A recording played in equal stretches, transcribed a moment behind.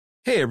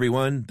Hey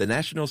everyone, the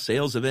national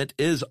sales event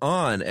is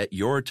on at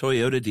your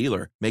Toyota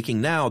dealer, making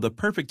now the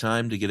perfect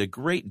time to get a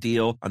great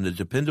deal on a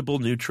dependable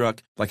new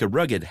truck like a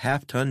rugged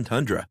half-ton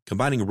Tundra,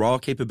 combining raw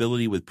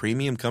capability with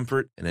premium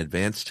comfort and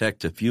advanced tech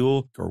to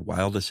fuel your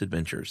wildest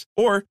adventures.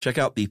 Or check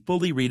out the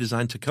fully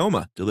redesigned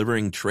Tacoma,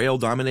 delivering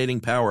trail-dominating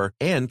power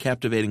and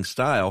captivating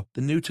style.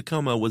 The new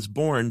Tacoma was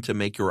born to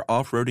make your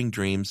off-roading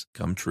dreams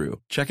come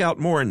true. Check out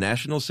more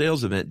national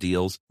sales event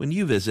deals when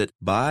you visit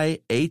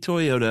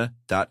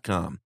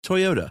buyatoyota.com.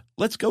 Toyota,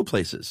 let's go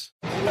places.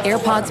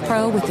 AirPods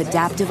Pro with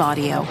adaptive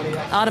audio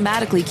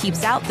automatically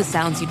keeps out the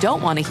sounds you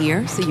don't want to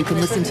hear so you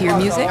can listen to your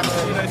music,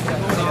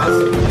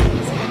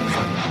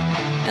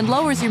 and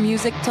lowers your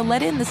music to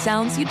let in the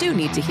sounds you do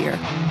need to hear.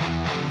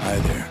 Hi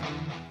there.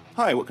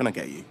 Hi, what can I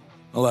get you?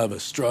 I'll have a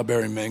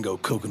strawberry mango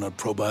coconut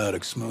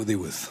probiotic smoothie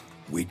with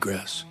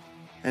wheatgrass.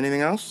 Anything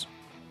else?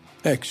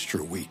 Extra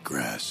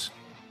wheatgrass.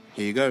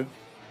 Here you go.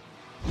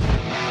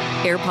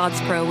 AirPods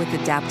Pro with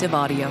adaptive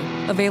audio.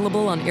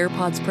 Available on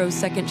AirPods Pro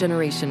 2nd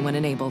generation when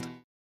enabled.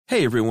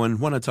 Hey everyone,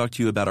 want to talk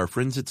to you about our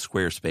friends at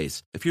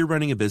Squarespace. If you're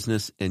running a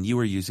business and you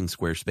are using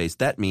Squarespace,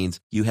 that means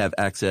you have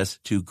access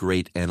to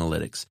great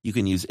analytics. You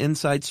can use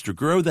insights to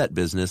grow that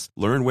business,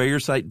 learn where your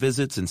site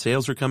visits and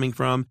sales are coming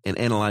from, and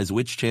analyze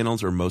which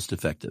channels are most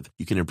effective.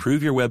 You can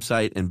improve your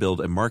website and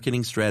build a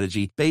marketing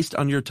strategy based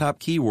on your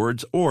top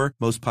keywords or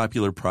most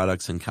popular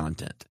products and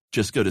content.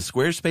 Just go to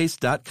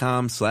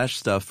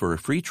squarespace.com/stuff for a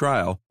free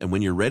trial, and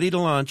when you're ready to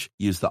launch,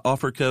 use the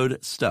offer code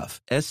STUFF,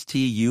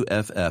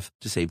 STUFF,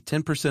 to save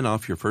 10%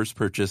 off your first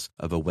purchase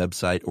of a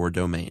website or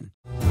domain.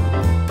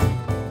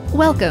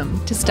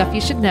 Welcome to Stuff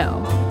You Should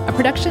Know, a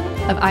production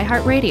of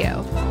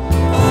iHeartRadio.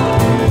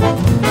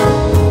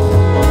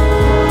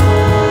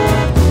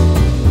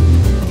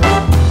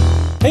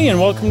 Hey,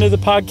 and welcome to the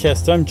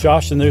podcast. I'm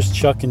Josh, and there's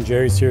Chuck and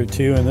Jerry's here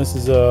too, and this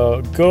is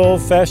a good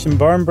old-fashioned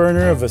barn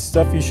burner of a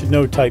Stuff You Should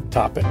Know type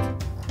topic.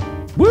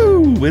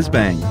 Woo! Whiz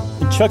bang.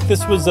 And Chuck,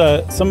 this was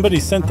somebody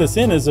sent this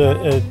in as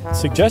a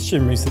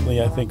suggestion recently,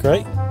 I think,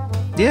 right?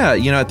 Yeah,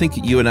 I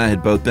think you and I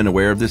had both been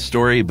aware of this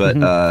story,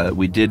 but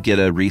we did get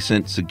a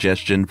recent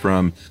suggestion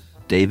from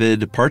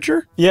David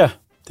Parcher? Yeah,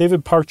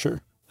 David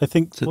Parcher. I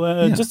think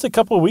just a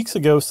couple of weeks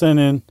ago sent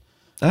in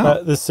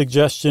this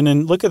suggestion,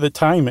 and look at the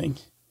timing.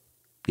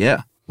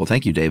 Yeah. Well,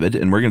 thank you, David.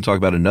 And we're going to talk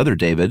about another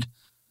David.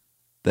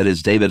 That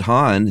is David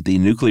Hahn, the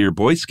nuclear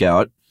Boy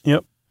Scout.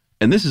 Yep.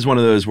 And this is one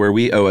of those where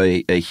we owe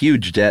a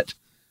huge debt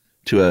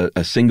to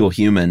a single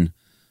human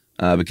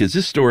because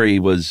this story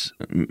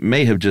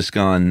may have just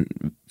gone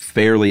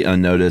fairly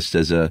unnoticed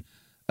as a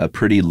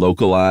pretty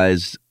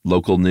localized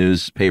local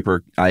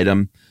newspaper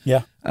item.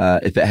 Yeah.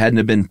 If it hadn't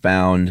have been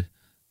found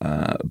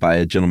by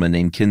a gentleman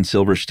named Ken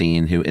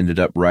Silverstein, who ended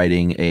up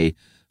writing a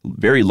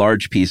very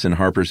large piece in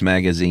Harper's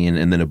Magazine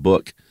and then a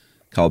book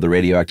called The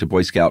Radioactive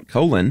Boy Scout,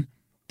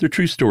 the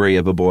true story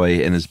of a boy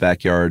in his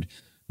backyard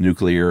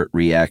nuclear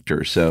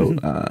reactor. So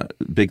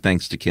big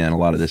thanks to Ken. A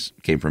lot of this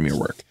came from your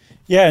work.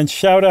 Yeah, and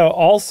shout out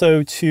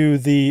also to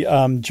the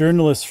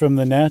journalists from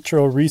the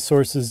Natural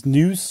Resources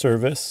News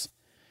Service,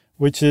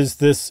 which is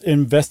this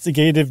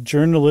investigative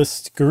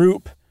journalist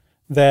group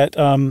that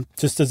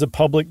just as a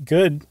public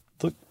good,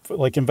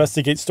 like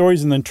investigate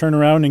stories and then turn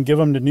around and give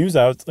them to news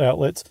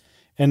outlets.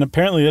 And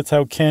apparently that's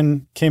how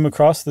Ken came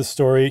across this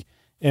story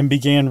and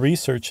began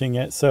researching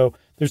it. So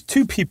there's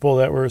two people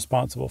that were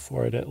responsible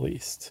for it, at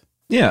least.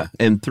 Yeah,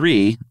 and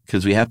three,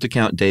 because we have to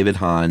count David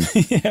Hahn,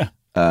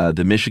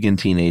 the Michigan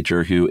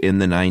teenager who in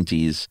the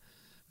 90s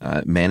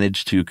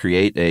managed to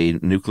create a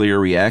nuclear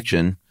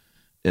reaction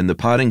in the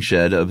potting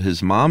shed of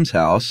his mom's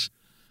house.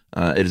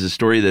 It is a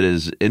story that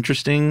is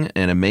interesting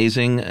and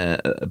amazing,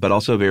 but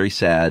also very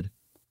sad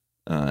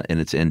in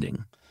its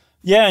ending.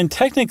 Yeah, and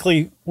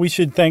technically we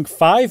should thank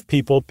 5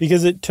 people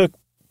because it took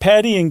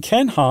Patty and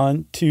Ken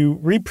Hahn to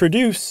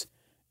reproduce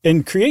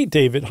and create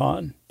David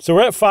Hahn. So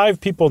we're at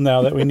 5 people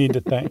now that we need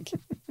to thank.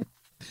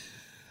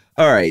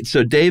 All right.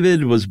 So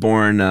David was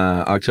born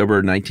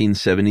October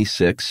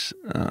 1976.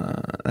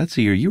 That's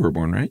the year you were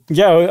born, right?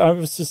 Yeah, I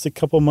was just a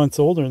couple months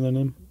older than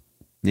him.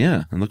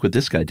 Yeah. And look what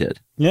this guy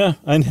did. Yeah,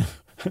 I know.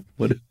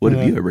 What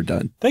have you ever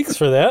done? Thanks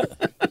for that.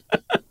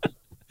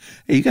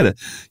 Hey, you gotta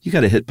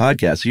hit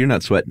podcast, so you're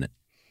not sweating it.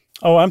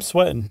 Oh, I'm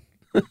sweating.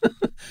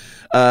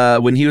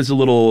 When he was a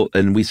little,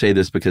 and we say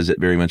this because it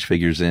very much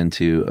figures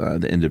into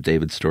the end of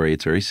David's story.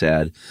 It's very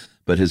sad,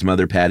 but his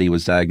mother, Patty,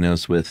 was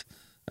diagnosed with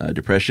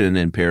depression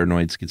and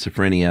paranoid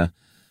schizophrenia,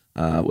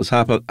 was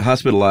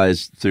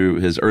hospitalized through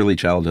his early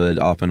childhood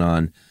off and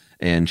on,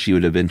 and she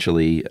would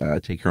eventually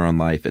take her own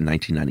life in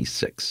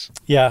 1996.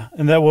 Yeah,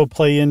 and that will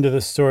play into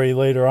the story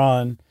later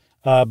on.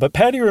 But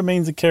Patty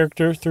remains a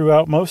character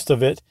throughout most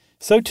of it.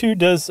 So too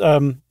does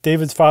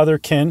David's father,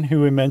 Ken,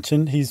 who we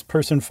mentioned. He's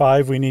person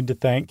 5 we need to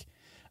thank.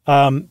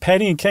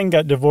 Patty and Ken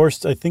got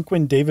divorced, I think,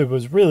 when David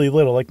was really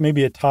little, like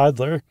maybe a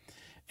toddler.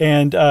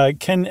 And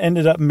Ken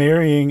ended up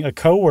marrying a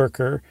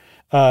coworker.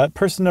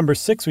 Person number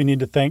 6 we need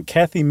to thank,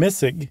 Kathy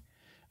Missig.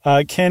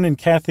 Ken and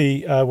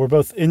Kathy were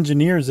both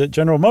engineers at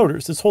General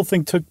Motors. This whole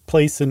thing took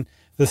place in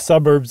the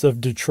suburbs of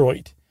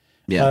Detroit.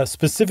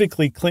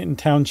 specifically Clinton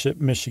Township,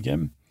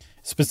 Michigan.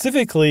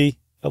 Specifically,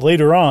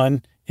 later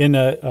on in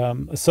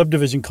a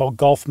subdivision called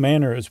Gulf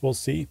Manor, as we'll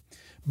see.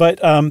 But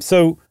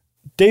so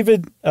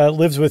David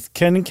lives with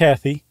Ken and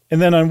Kathy,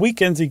 and then on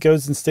weekends he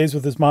goes and stays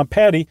with his mom,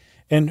 Patty,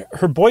 and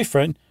her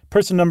boyfriend,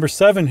 person number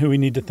 7, who we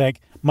need to thank,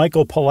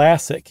 Michael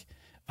Pulasic.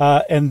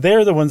 And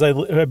they're the ones,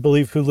 I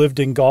believe, who lived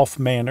in Gulf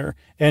Manor.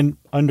 And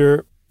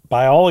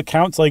by all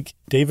accounts, like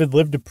David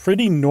lived a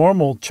pretty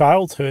normal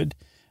childhood,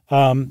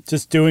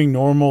 just doing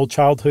normal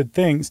childhood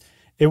things.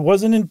 It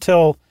wasn't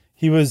until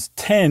he was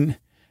 10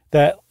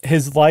 that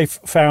his life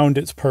found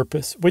its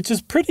purpose, which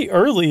is pretty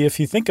early if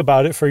you think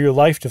about it, for your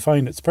life to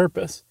find its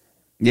purpose.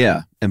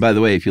 Yeah. And by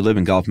the way, if you live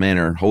in Gulf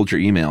Manor, hold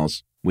your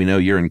emails. We know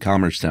you're in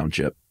Commerce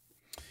Township.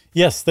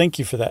 Yes, thank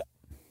you for that.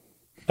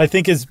 I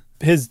think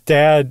his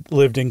dad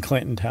lived in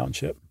Clinton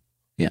Township.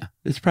 Yeah.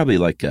 It's probably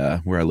like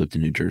where I lived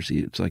in New Jersey.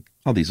 It's like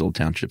all these old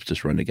townships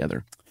just run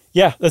together.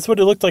 Yeah, that's what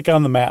it looked like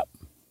on the map.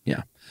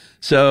 Yeah.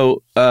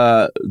 So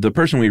the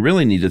person we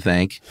really need to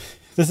thank.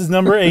 This is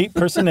number 8,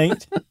 person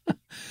 8.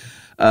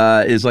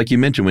 Is like you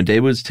mentioned, when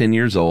Dave was 10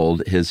 years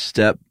old, his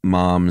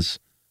stepmom's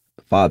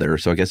father,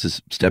 so I guess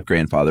his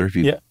step-grandfather, if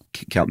you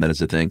count that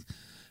as a thing,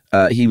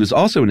 he was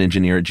also an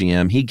engineer at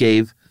GM. He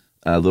gave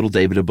little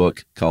David a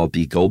book called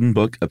The Golden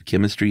Book of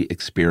Chemistry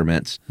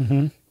Experiments.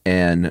 Mm-hmm.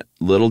 And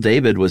little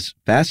David was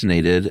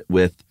fascinated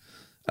with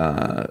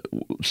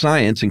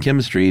science and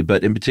chemistry,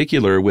 but in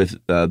particular with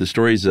the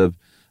stories of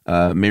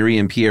Marie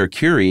and Pierre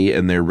Curie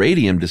and their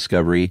radium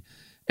discovery,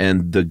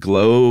 and the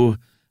glow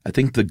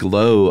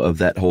of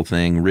that whole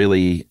thing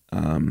really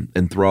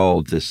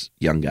enthralled this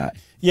young guy.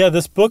 Yeah,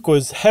 this book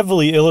was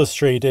heavily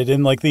illustrated,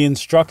 and like the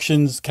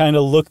instructions kind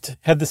of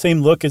had the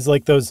same look as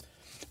like those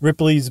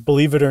Ripley's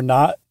Believe It or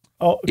Not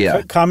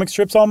comic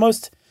strips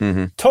almost.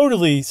 Mm-hmm.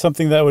 Totally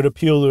something that would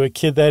appeal to a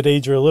kid that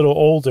age or a little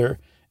older.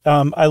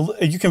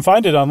 You can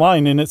find it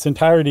online in its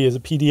entirety as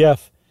a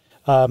PDF.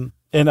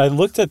 And I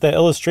looked at that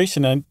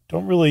illustration, and I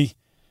don't really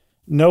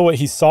know what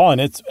he saw, and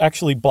it's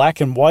actually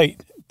black and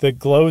white. The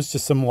glow is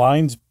just some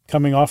lines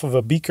coming off of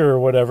a beaker or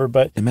whatever.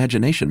 But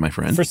imagination, my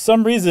friend. For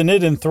some reason,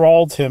 it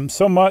enthralled him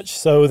so much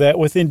so that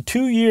within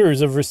 2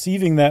 years of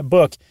receiving that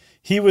book,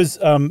 he was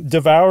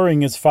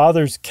devouring his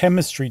father's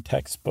chemistry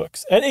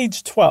textbooks at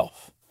age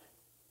 12.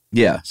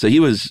 Yeah. So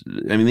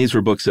these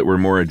were books that were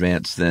more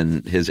advanced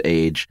than his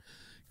age.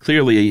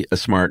 Clearly a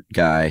smart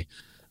guy.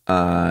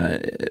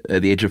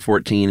 At the age of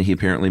 14, he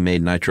apparently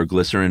made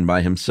nitroglycerin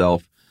by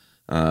himself,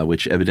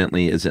 which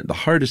evidently isn't the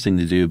hardest thing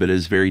to do, but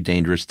is very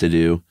dangerous to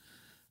do.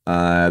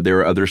 There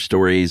were other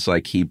stories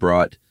like he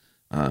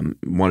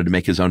wanted to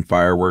make his own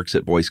fireworks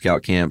at Boy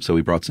Scout camp, so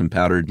he brought some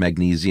powdered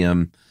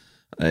magnesium.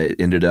 It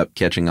ended up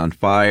catching on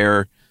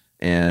fire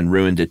and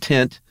ruined a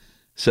tent.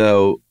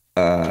 So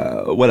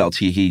what else?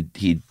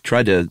 He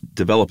tried to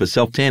develop a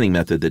self-tanning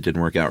method that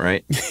didn't work out,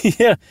 right?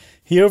 Yeah,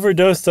 he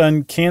overdosed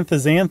on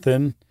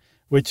canthaxanthin,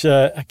 which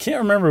I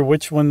can't remember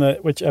which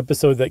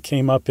episode that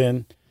came up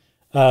in,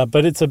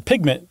 but it's a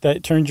pigment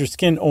that turns your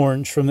skin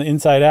orange from the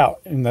inside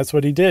out, and that's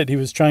what he did. He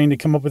was trying to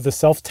come up with a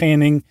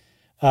self-tanning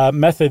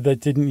method that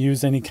didn't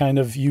use any kind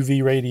of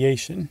UV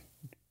radiation.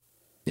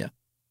 Yeah,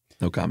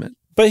 no comment.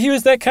 But he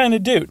was that kind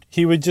of dude.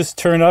 He would just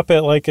turn up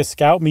at like a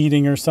scout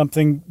meeting or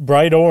something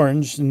bright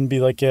orange and be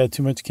like, yeah,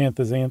 too much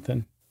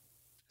canthaxanthin.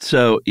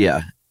 So,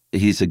 yeah,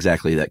 he's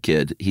exactly that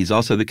kid. He's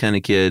also the kind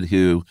of kid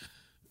who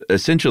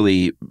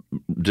essentially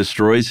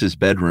destroys his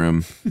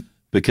bedroom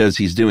because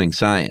he's doing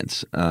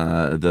science.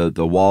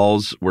 The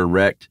walls were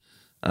wrecked.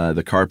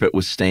 The carpet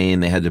was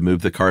stained. They had to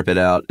move the carpet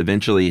out.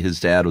 Eventually, his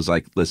dad was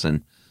like,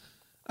 listen,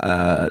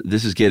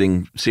 this is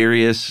getting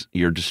serious.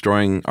 You're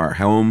destroying our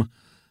home.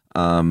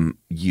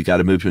 You got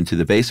to move into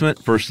the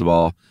basement, first of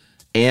all.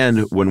 And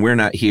when we're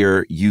not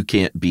here, you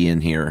can't be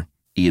in here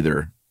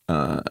either.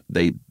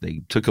 They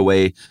took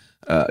away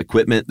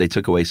equipment. They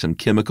took away some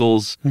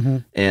chemicals. Mm-hmm.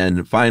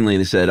 And finally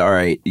they said, all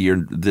right,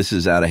 this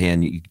is out of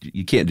hand.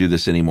 You can't do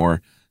this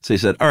anymore. So they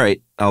said, all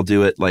right, I'll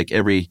do it. Like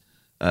every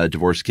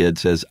divorced kid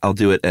says, I'll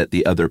do it at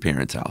the other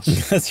parent's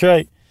house. That's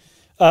right.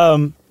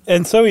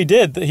 And so he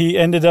did. He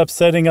ended up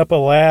setting up a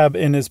lab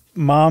in his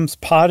mom's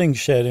potting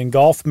shed in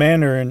Gulf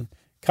Manor in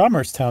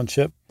Commerce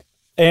Township.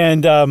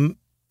 And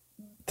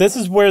this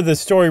is where the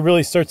story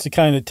really starts to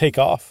kind of take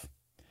off,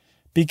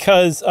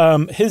 because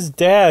his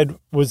dad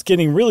was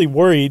getting really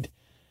worried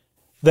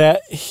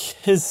that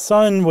his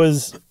son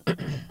was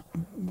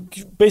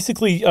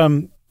basically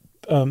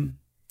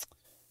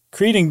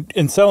creating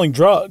and selling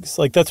drugs.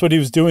 Like that's what he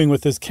was doing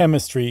with his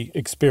chemistry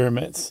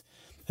experiments.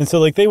 And so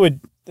like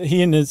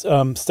he and his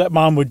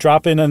stepmom would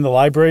drop in the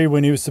library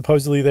when he was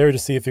supposedly there to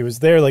see if he was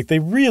there. Like they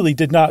really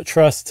did not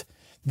trust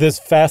this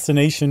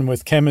fascination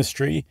with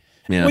chemistry,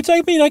 which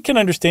I mean, I can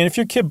understand. If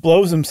your kid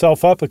blows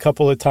himself up a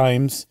couple of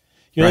times,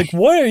 you're right.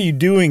 Like, what are you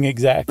doing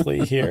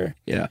exactly here?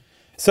 Yeah.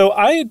 So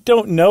I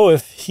don't know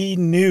if he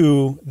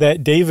knew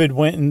that David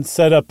went and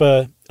set up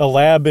a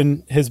lab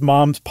in his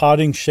mom's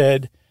potting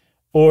shed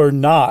or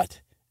not,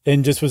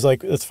 and just was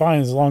like, that's fine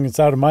as long as it's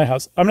out of my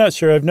house. I'm not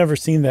sure. I've never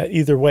seen that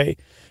either way.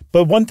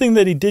 But one thing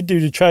that he did do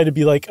to try to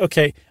be like,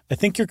 okay, I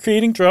think you're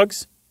creating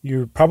drugs.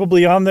 You're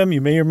probably on them.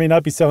 You may or may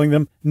not be selling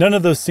them. None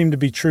of those seem to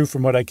be true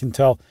from what I can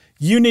tell.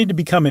 You need to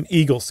become an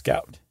Eagle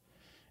Scout.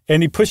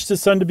 And he pushed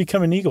his son to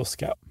become an Eagle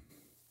Scout.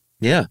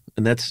 Yeah,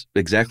 and that's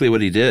exactly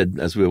what he did,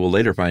 as we will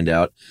later find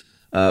out.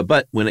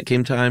 But when it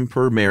came time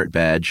for merit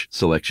badge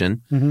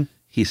selection,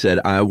 he said,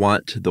 I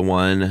want the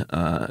one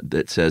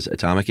that says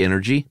atomic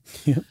energy.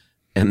 Yep.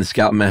 And the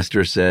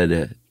Scoutmaster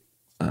said,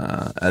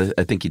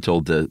 I think he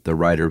told the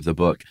writer of the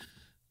book,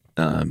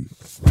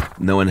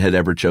 no one had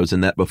ever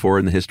chosen that before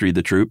in the history of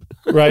the troop.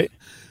 Right.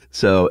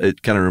 So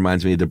it kind of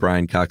reminds me of the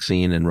Brian Cox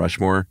scene in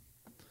Rushmore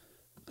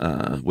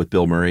with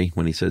Bill Murray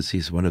when he says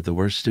he's one of the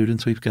worst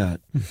students we've got.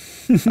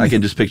 I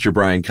can just picture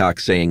Brian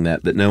Cox saying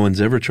that no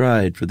one's ever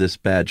tried for this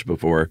badge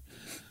before.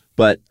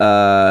 But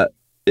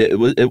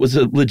it was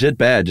a legit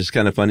badge. It's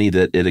kind of funny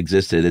that it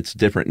existed. It's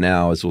different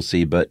now, as we'll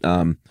see. But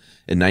in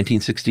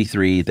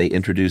 1963, they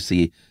introduced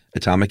the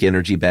Atomic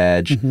Energy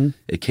Badge.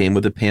 It came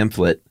with a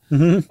pamphlet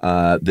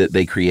that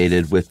they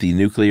created with the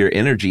nuclear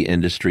energy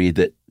industry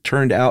that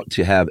turned out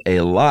to have a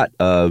lot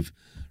of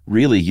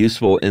really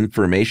useful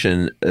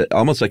information,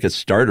 almost like a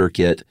starter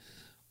kit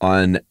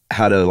on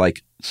how to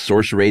like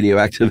source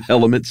radioactive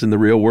elements in the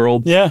real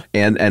world. Yeah.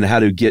 And how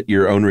to get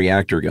your own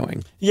reactor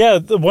going. Yeah.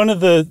 One of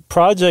the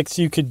projects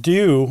you could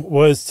do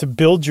was to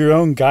build your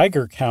own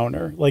Geiger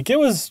counter. Like, it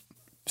was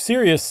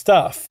serious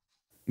stuff.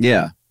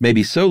 Yeah.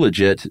 Maybe so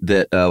legit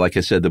that, like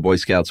I said, the Boy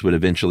Scouts would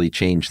eventually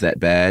change that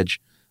badge.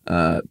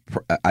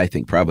 I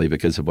think probably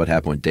because of what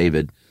happened with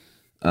David.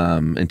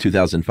 In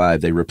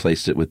 2005, they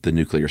replaced it with the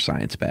Nuclear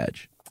Science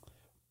Badge.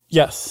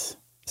 Yes.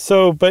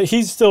 So, but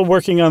he's still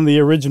working on the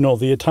original,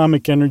 the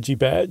Atomic Energy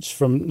Badge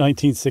from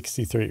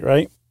 1963,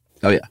 right?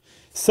 Oh, yeah.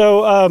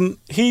 So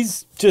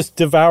he's just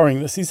devouring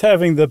this. He's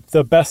having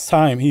the best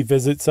time. He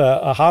visits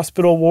a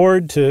hospital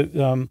ward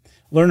to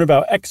learn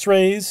about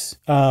X-rays,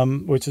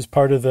 which is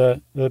part of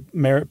the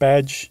merit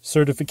badge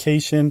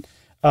certification.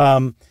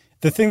 The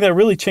thing that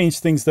really changed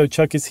things, though,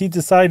 Chuck, is he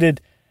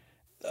decided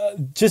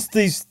just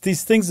these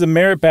things the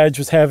merit badge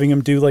was having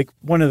him do. Like,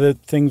 one of the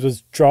things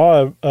was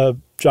draw a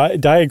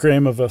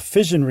diagram of a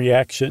fission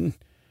reaction.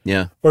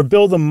 Yeah. Or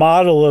build a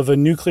model of a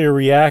nuclear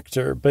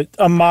reactor, but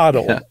a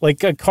model,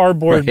 like a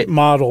cardboard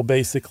model,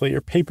 basically,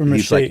 or paper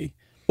mache. Like,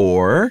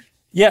 or?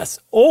 Yes.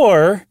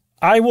 Or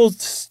I will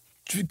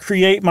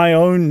create my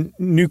own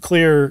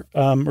nuclear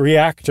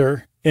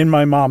reactor in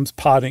my mom's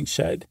potting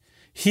shed.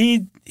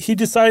 He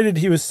decided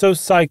he was so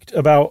psyched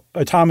about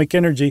atomic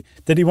energy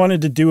that he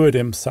wanted to do it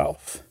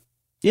himself.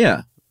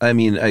 Yeah. I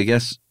mean, I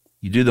guess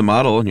you do the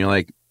model and you're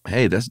like,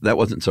 hey, that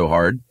wasn't so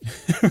hard.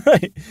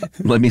 Right.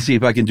 Let me see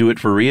if I can do it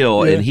for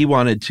real. Yeah. And he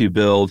wanted to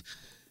build,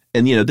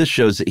 and this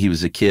shows that he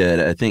was a kid.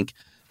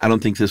 I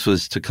don't think this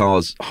was to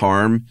cause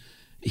harm.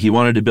 He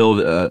wanted to build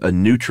a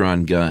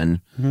neutron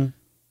gun. Mm-hmm.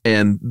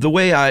 And the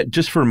way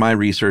just for my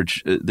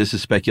research, this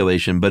is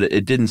speculation, but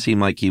it didn't seem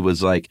like he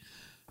was like,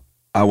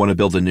 I want to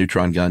build a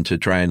neutron gun to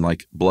try and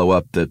like blow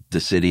up the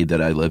city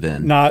that I live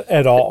in. Not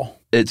at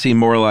all. It seemed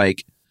more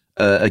like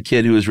a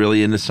kid who was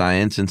really into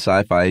science and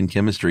sci-fi and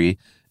chemistry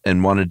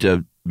and wanted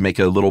to make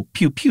a little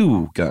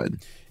pew-pew gun.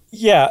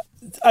 Yeah,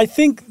 I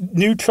think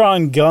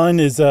neutron gun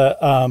is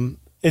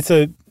it's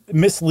a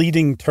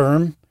misleading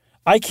term.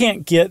 I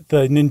can't get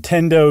the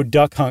Nintendo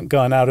Duck Hunt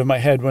gun out of my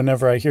head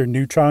whenever I hear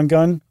neutron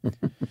gun.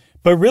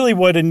 But really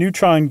what a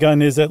neutron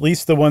gun is, at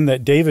least the one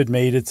that David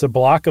made, it's a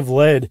block of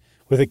lead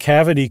with a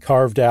cavity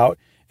carved out,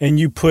 and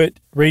you put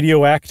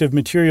radioactive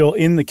material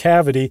in the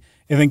cavity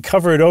and then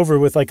cover it over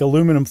with like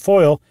aluminum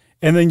foil,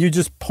 and then you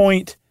just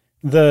point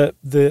the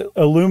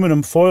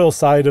aluminum foil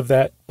side of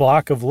that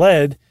block of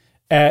lead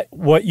at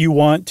what you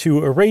want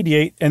to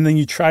irradiate, and then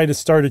you try to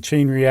start a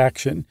chain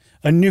reaction,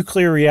 a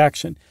nuclear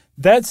reaction.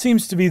 That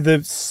seems to be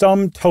the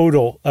sum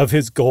total of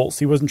his goals.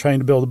 He wasn't trying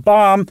to build a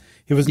bomb.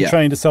 He wasn't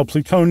trying to sell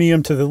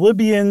plutonium to the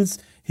Libyans.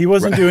 He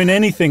wasn't doing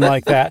anything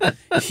like that.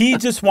 He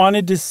just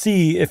wanted to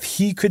see if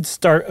he could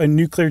start a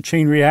nuclear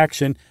chain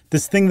reaction,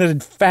 this thing that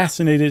had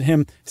fascinated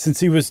him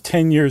since he was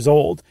 10 years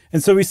old.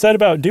 And so he set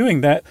about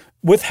doing that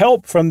with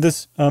help from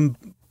this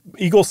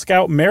Eagle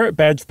Scout merit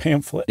badge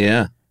pamphlet.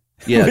 Yeah.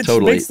 Yeah, which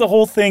totally. Makes the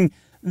whole thing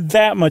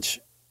that much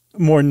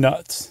more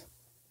nuts.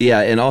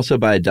 Yeah, and also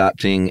by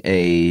adopting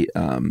a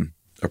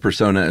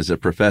persona as a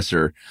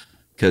professor,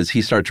 because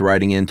he starts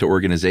writing into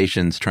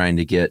organizations trying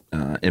to get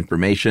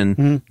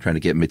information, trying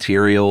to get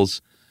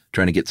materials,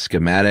 trying to get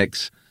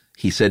schematics.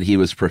 He said he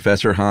was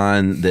Professor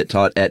Hahn that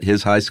taught at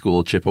his high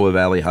school, Chippewa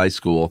Valley High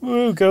School.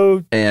 Ooh,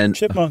 go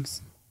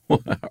Chipmunks.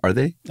 Are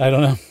they? I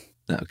don't know.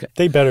 Okay.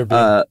 They better be.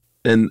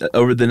 And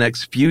over the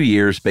next few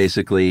years,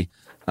 basically,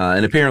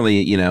 and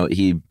apparently,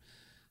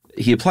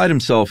 he applied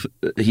himself.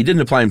 He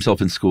didn't apply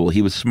himself in school.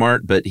 He was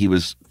smart, but he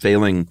was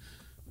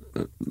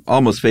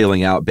almost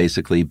failing out,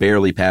 basically,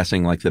 barely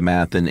passing like the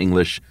math and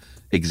English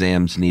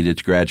exams needed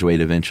to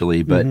graduate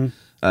eventually. But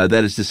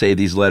that is to say,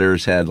 these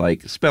letters had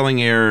like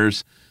spelling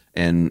errors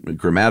and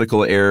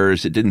grammatical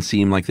errors. It didn't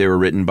seem like they were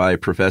written by a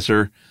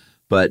professor,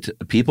 but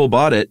people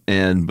bought it.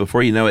 And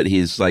before you know it,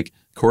 he's like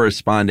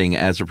corresponding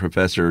as a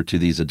professor to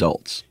these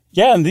adults.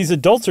 Yeah, and these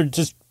adults are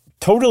just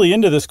totally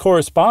into this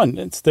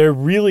correspondence. They're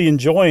really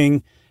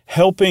enjoying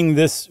helping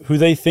this, who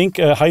they think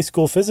a high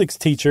school physics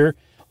teacher,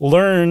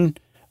 learn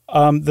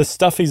the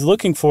stuff he's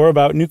looking for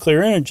about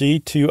nuclear energy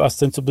to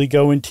ostensibly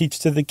go and teach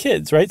to the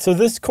kids, right? So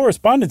this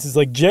correspondence is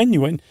like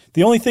genuine.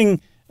 The only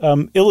thing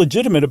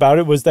illegitimate about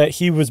it was that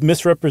he was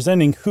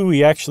misrepresenting who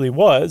he actually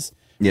was.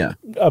 Yeah.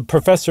 A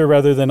professor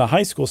rather than a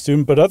high school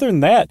student. But other than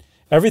that,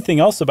 everything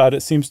else about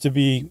it seems to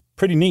be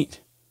pretty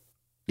neat.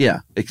 Yeah,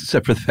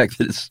 except for the fact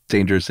that it's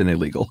dangerous and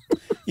illegal.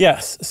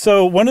 Yes.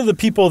 So one of the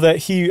people that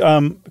he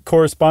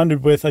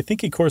corresponded with, I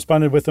think he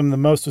corresponded with him the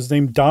most, was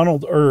named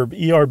Donald Erb,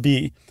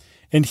 E-R-B.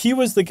 And he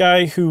was the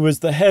guy who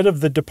was the head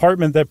of the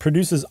department that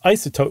produces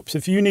isotopes.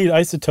 If you need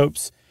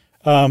isotopes,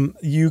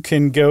 you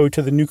can go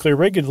to the Nuclear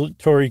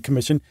Regulatory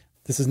Commission.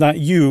 This is not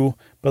you,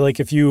 but like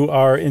if you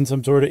are in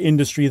some sort of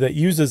industry that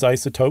uses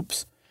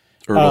isotopes.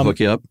 Herb will hook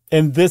you up.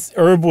 And this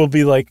Herb will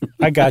be like,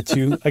 I got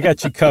you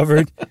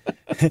covered.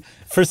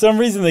 For some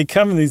reason, they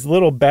come in these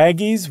little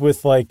baggies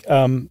with like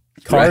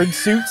card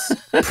suits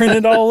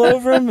printed all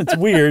over them. It's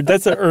weird.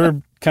 That's an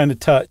Herb kind of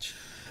touch.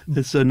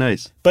 It's so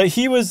nice. But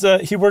he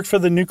worked for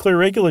the Nuclear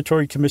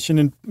Regulatory Commission,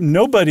 and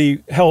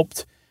nobody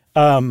helped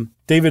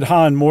David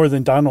Hahn more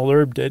than Donald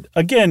Erb did.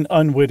 Again,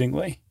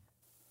 unwittingly.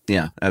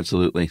 Yeah,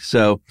 absolutely.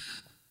 So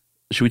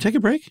should we take a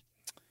break?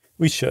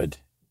 We should.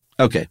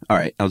 Okay. All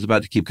right. I was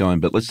about to keep going,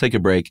 but let's take a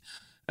break,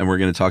 and we're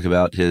going to talk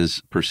about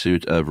his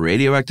pursuit of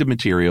radioactive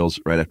materials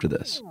right after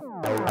this.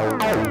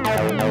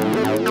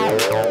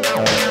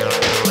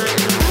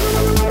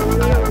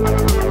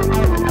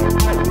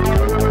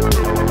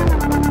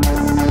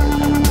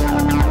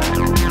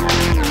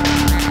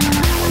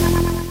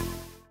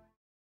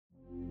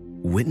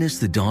 Witness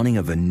the dawning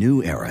of a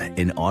new era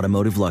in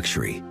automotive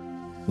luxury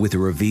with a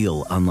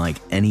reveal unlike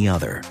any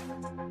other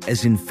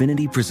as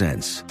Infiniti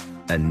presents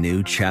a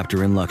new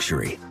chapter in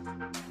luxury,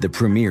 the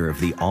premiere of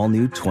the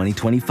all-new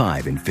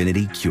 2025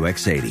 Infiniti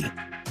QX80.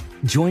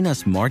 Join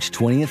us March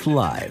 20th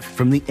live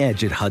from the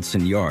Edge at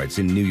Hudson Yards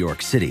in New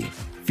York City,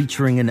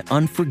 featuring an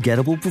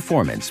unforgettable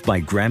performance by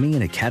Grammy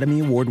and Academy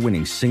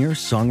Award-winning singer,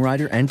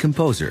 songwriter, and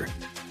composer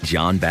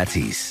Jon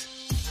Batiste.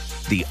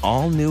 The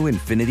all-new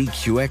Infiniti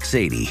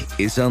QX80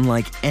 is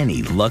unlike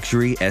any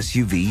luxury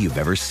SUV you've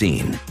ever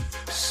seen.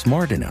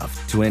 Smart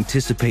enough to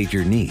anticipate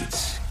your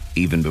needs,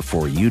 even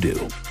before you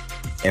do.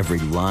 Every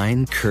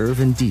line, curve,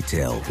 and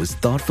detail was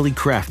thoughtfully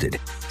crafted,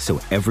 so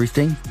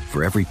everything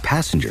for every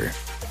passenger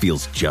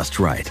feels just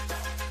right.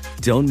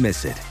 Don't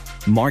miss it.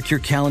 Mark your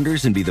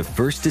calendars and be the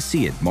first to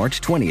see it March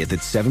 20th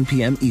at 7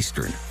 p.m.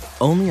 Eastern,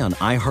 only on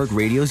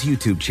iHeartRadio's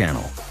YouTube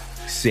channel.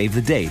 Save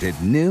the date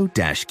at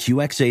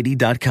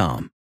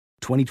new-QX80.com.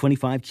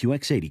 2025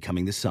 QX80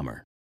 coming this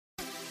summer.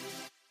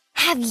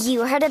 Have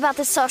you heard about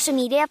the social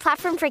media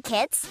platform for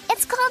kids?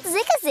 It's called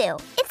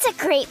Zigazoo. It's a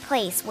great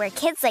place where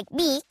kids like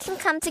me can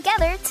come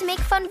together to make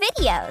fun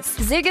videos.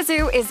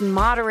 Zigazoo is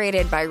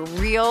moderated by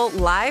real,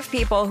 live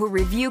people who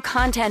review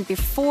content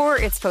before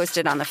it's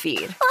posted on the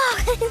feed.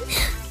 Oh,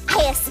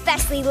 I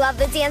especially love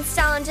the dance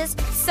challenges.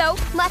 So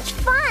much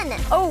fun.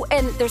 Oh,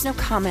 and there's no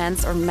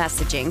comments or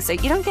messaging, so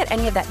you don't get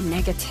any of that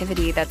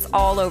negativity that's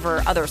all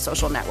over other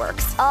social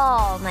networks.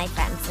 All my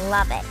friends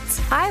love it.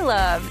 I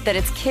love that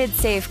it's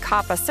KidSafe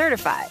COPPA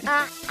certified.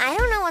 I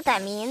don't know what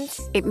that means.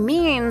 It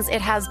means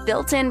it has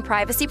built-in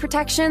privacy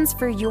protections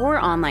for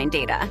your online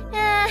data.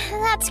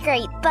 That's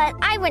great, but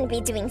I wouldn't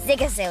be doing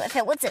Zigazoo if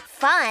it wasn't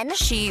fun.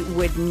 She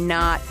would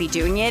not be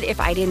doing it if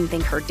I didn't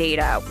think her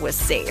data was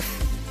safe.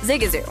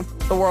 Zigazoo,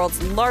 the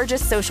world's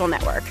largest social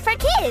network. For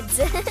kids!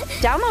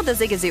 Download the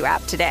Zigazoo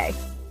app today.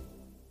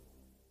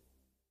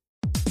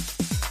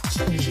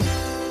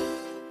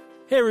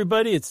 Hey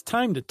everybody, it's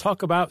time to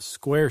talk about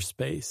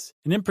Squarespace,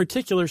 and in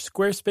particular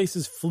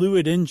Squarespace's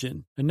Fluid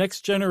Engine, a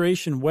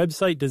next-generation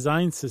website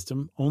design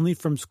system only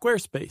from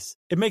Squarespace.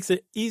 It makes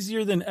it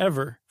easier than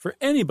ever for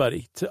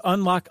anybody to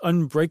unlock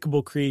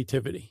unbreakable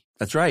creativity.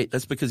 That's right.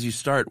 That's because you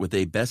start with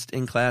a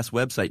best-in-class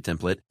website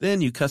template,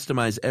 then you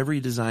customize every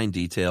design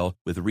detail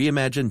with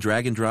reimagined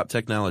drag-and-drop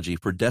technology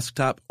for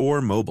desktop or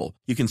mobile.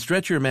 You can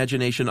stretch your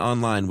imagination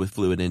online with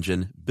Fluid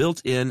Engine,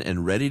 built in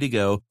and ready to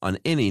go on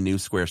any new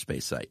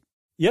Squarespace site.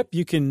 Yep,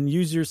 you can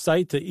use your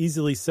site to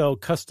easily sell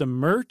custom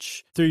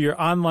merch through your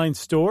online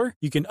store.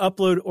 You can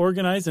upload,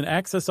 organize, and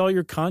access all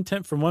your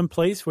content from one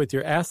place with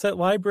your asset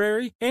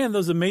library. And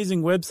those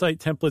amazing website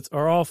templates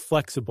are all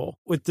flexible,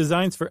 with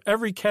designs for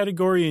every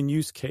category and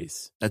use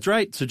case. That's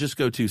right. So just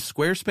go to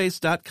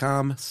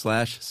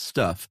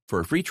squarespace.com/stuff for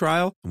a free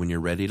trial. And when you're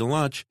ready to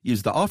launch,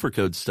 use the offer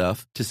code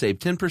STUFF to save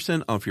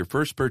 10% off your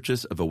first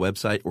purchase of a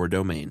website or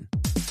domain.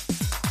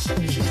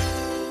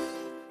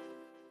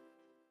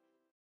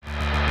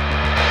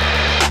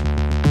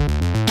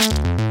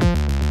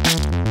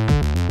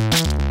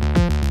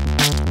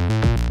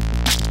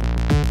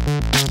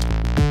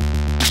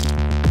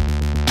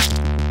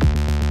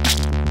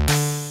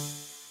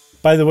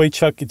 By the way,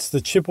 Chuck, it's the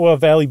Chippewa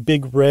Valley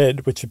Big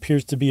Red, which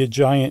appears to be a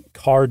giant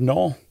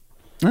cardinal.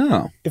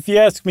 Oh. If you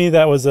ask me,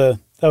 that was a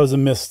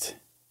missed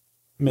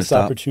Missed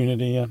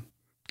opportunity, yeah.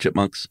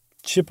 Chipmunks.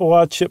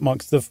 Chippewa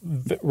chipmunks,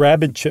 the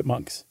rabid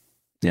chipmunks.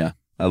 Yeah,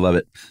 I love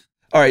it.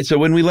 All right, so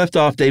when we left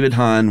off, David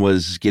Hahn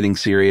was getting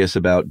serious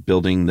about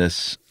building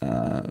this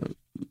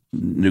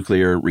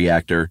nuclear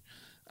reactor.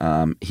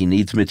 He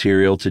needs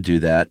material to do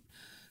that.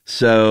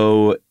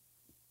 So,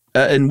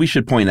 and we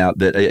should point out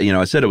that,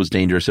 I said it was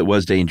dangerous. It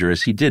was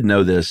dangerous. He did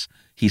know this.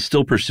 He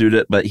still pursued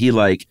it, but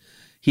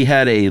he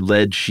had a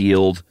lead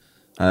shield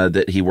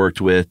that he worked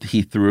with.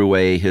 He threw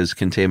away his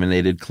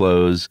contaminated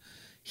clothes.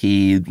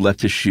 He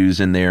left his shoes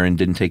in there and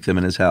didn't take them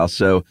in his house.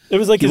 So it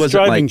was like his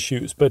driving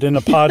shoes, but in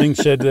a potting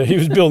shed that he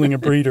was building a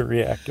breeder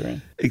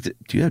reactor in.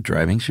 Do you have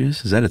driving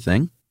shoes? Is that a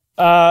thing?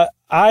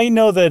 I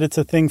know that it's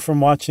a thing from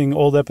watching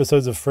old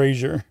episodes of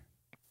Frasier.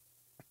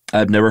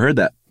 I've never heard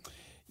that.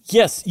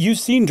 Yes, you've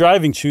seen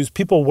driving shoes.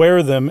 People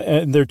wear them,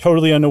 and they're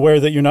totally unaware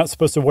that you're not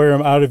supposed to wear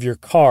them out of your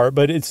car.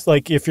 But it's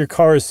like if your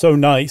car is so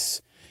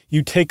nice,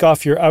 you take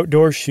off your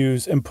outdoor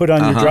shoes and put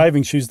on your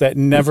driving shoes that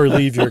never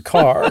leave your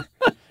car.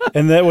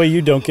 And that way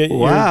you don't get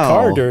your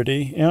car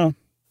dirty. Yeah.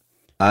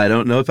 I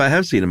don't know if I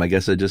have seen them. I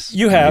guess I just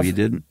maybe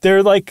didn't.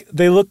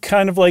 They look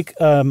kind of like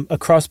a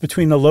cross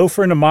between a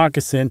loafer and a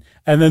moccasin.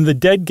 And then the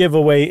dead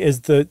giveaway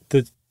is the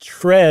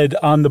tread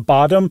on the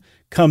bottom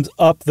comes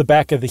up the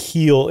back of the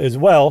heel as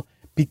well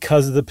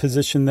because of the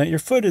position that your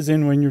foot is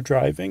in when you're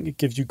driving. It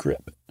gives you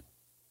grip.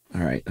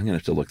 All right. I'm going to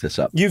have to look this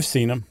up. You've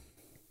seen them.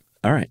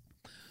 All right.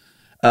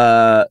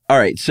 All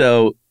right.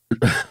 So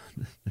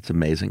it's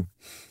amazing.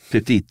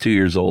 52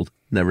 years old.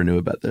 Never knew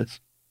about this.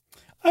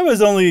 I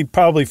was only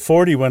probably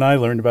 40 when I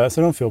learned about it,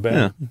 so don't feel bad.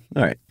 Yeah.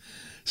 All right.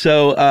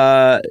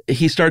 So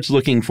he starts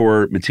looking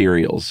for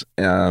materials,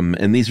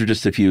 and these are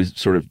just a few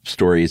sort of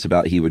stories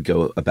about he would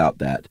go about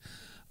that.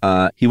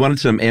 He wanted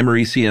some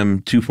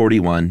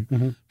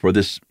americium-241 for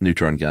this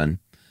neutron gun.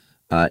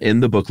 In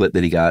the booklet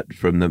that he got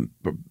from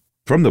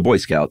the Boy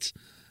Scouts,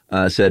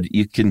 said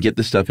you can get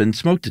this stuff in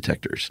smoke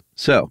detectors.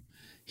 So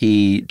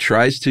he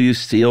tries to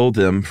steal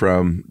them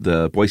from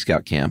the Boy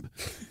Scout camp.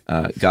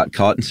 Got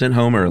caught and sent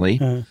home early.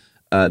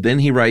 Then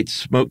he writes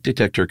smoke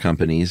detector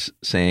companies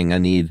saying, I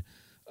need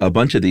a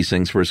bunch of these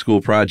things for a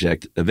school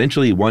project.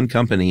 Eventually, one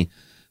company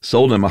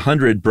sold him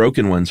 100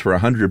 broken ones for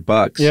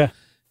 $100. Yeah.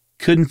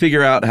 Couldn't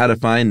figure out how to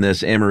find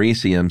this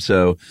americium,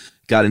 so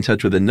got in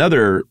touch with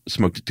another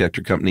smoke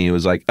detector company who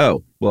was like,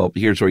 oh, well,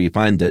 here's where you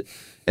find it,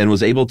 and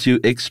was able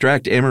to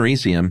extract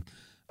americium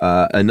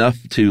enough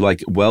to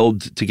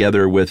weld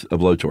together with a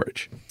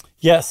blowtorch.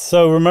 Yes.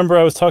 So remember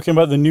I was talking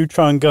about the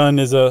neutron gun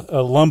is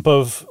a lump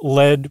of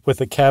lead with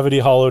a cavity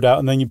hollowed out,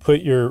 and then you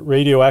put your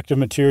radioactive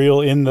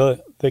material in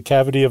the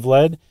cavity of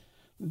lead.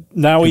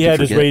 Now he had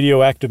his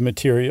radioactive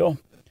material.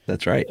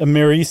 That's right.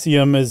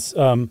 Americium is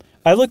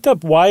I looked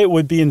up why it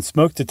would be in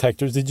smoke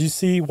detectors. Did you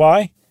see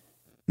why?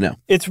 No.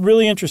 It's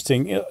really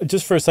interesting.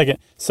 Just for a second.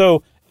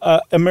 So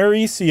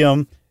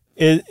americium,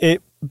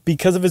 it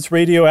because of its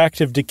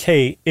radioactive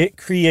decay, it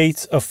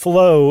creates a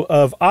flow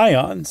of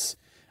ions.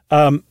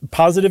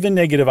 Positive and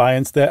negative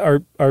ions that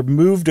are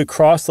moved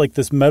across like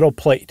this metal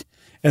plate.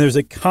 And there's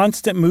a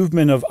constant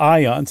movement of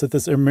ions that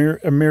this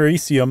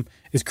americium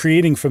is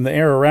creating from the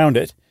air around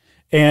it.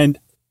 And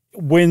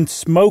when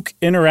smoke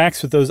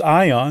interacts with those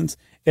ions,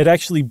 it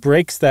actually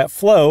breaks that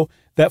flow.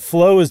 That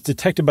flow is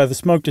detected by the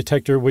smoke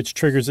detector, which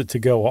triggers it to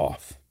go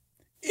off.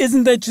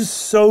 Isn't that just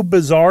so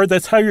bizarre?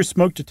 That's how your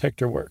smoke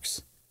detector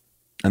works.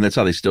 And that's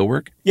how they still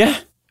work? Yeah.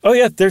 Oh,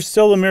 yeah. There's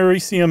still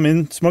americium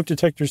in smoke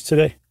detectors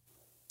today.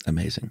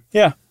 Amazing.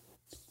 Yeah.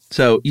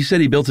 So you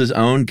said he built his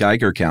own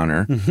Geiger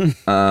counter.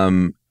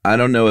 I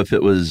don't know if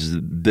it was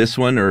this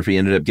one or if he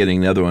ended up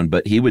getting another one,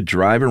 but he would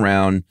drive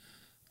around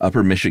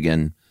Upper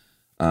Michigan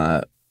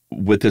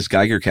with this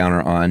Geiger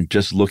counter on,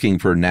 just looking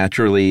for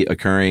naturally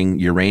occurring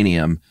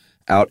uranium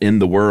out in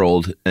the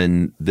world.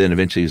 And then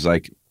eventually he's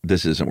like,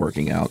 this isn't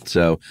working out.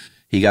 So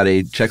he got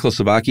a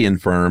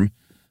Czechoslovakian firm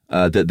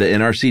that the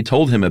NRC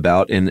told him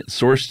about and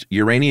sourced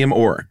uranium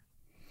ore.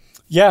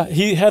 Yeah,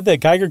 he had that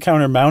Geiger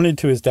counter mounted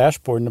to his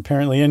dashboard, and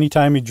apparently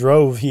anytime he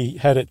drove, he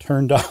had it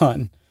turned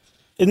on.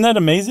 Isn't that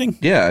amazing?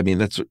 Yeah, I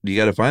mean, you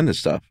got to find this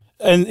stuff.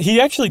 And he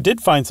actually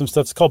did find some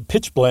stuff. It's called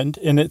pitch blende,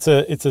 and it's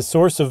a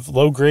source of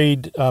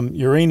low-grade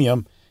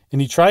uranium, and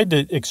he tried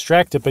to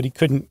extract it, but he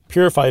couldn't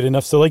purify it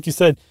enough. So like you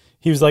said,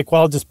 he was like,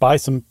 well, I'll just buy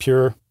some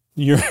pure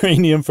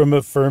uranium from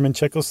a firm in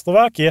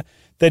Czechoslovakia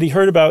that he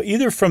heard about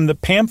either from the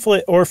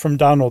pamphlet or from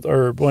Donald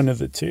Erb, one of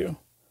the two.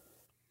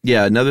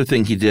 Yeah, another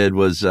thing he did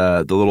was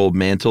the little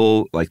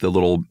mantle, like the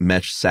little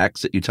mesh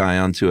sacks that you tie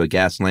onto a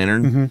gas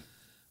lantern.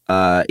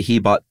 He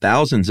bought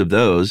thousands of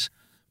those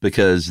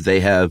because they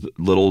have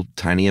little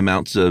tiny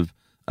amounts of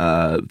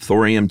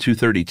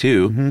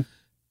thorium-232.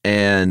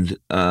 And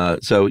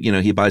so,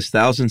 he buys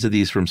thousands of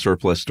these from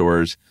surplus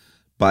stores,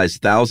 buys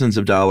thousands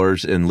of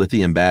dollars in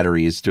lithium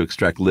batteries to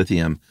extract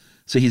lithium.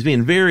 So he's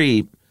being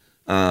very,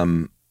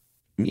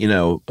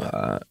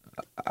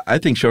 I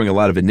think showing a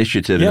lot of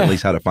initiative in at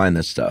least how to find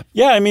this stuff.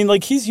 Yeah, I mean,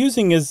 he's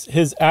using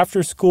his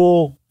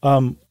after-school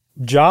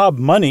job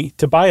money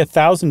to buy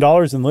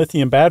 $1,000 in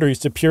lithium batteries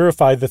to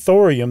purify the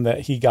thorium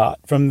that he got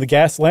from the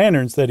gas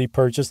lanterns that he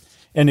purchased.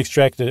 and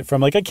extracted it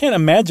from. Like, I can't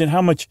imagine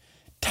how much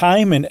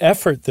time and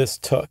effort this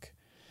took.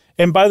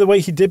 And by the way,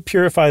 he did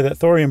purify that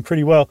thorium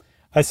pretty well.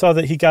 I saw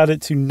that he got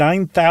it to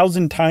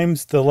 9,000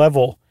 times the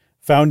level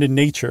found in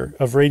nature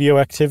of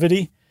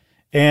radioactivity,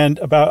 and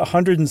about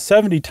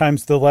 170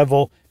 times the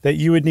level that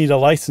you would need a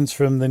license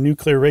from the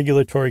Nuclear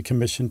Regulatory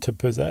Commission to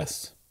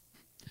possess.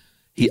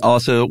 He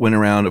also went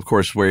around, of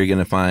course, where you're going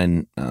to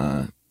find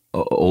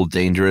old,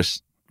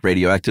 dangerous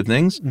radioactive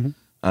things,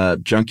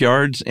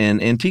 junkyards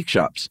and antique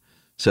shops.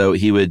 So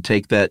he would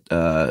take that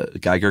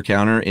Geiger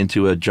counter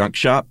into a junk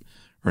shop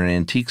or an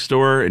antique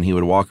store, and he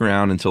would walk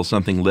around until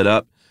something lit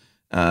up,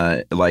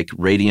 like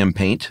radium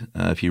paint.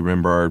 If you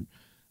remember our,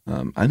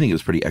 I think it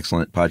was pretty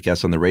excellent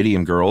podcast on the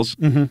Radium Girls.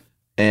 Mm-hmm.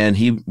 And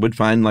he would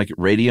find like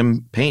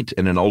radium paint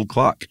in an old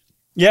clock.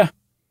 Yeah.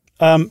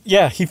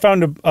 He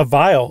found a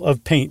vial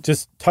of paint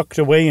just tucked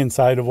away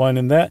inside of one.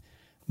 And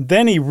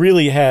then he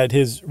really had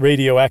his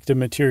radioactive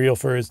material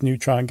for his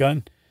neutron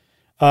gun.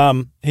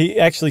 He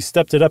actually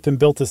stepped it up and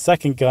built a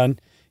second gun.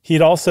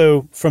 He'd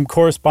also, from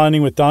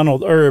corresponding with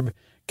Donald Erb,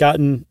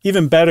 gotten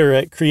even better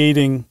at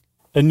creating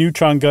a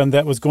neutron gun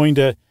that was going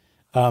to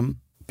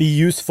be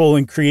useful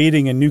in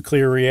creating a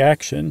nuclear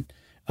reaction.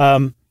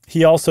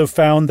 He also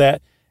found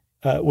that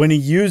when he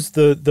used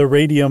the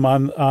radium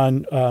on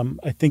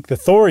I think the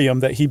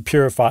thorium that he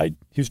purified,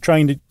 he was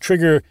trying to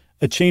trigger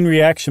a chain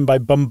reaction by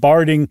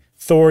bombarding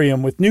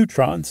thorium with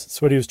neutrons.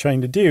 That's what he was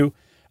trying to do.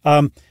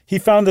 He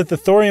found that the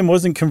thorium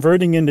wasn't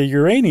converting into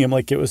uranium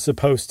like it was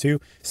supposed to.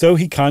 So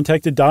he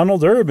contacted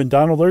Donald Erb, and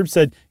Donald Erb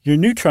said, your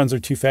neutrons are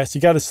too fast.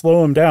 You got to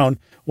slow them down.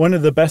 One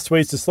of the best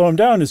ways to slow them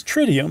down is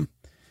tritium.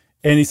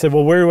 And he said,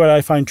 well, where would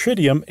I find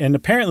tritium? And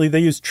apparently they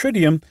use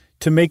tritium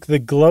to make the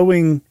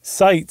glowing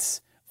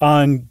sights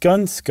on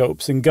gun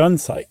scopes and gun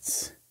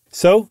sights.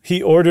 So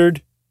he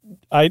ordered,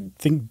 I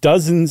think,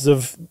 dozens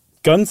of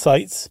gun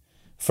sights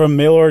from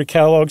mail order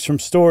catalogs from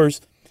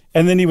stores,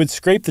 and then he would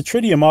scrape the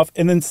tritium off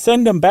and then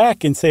send them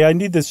back and say, I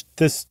need this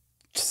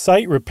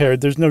sight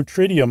repaired. There's no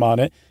tritium on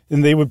it.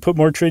 And they would put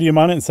more tritium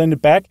on it and send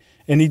it back,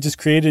 and he'd just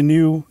create a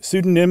new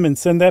pseudonym and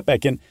send that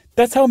back in.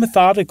 That's how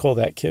methodical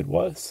that kid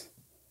was.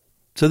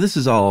 So this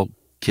is all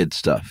kid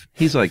stuff.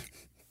 He's like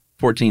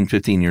 14,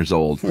 15 years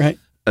old. Right.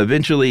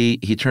 Eventually,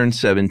 he turns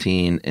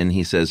 17, and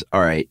he says,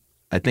 all right,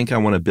 I think I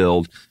want to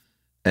build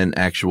an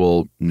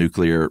actual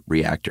nuclear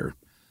reactor.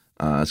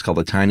 It's called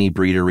a tiny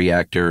breeder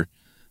reactor.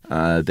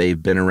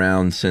 They've been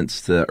around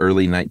since the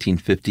early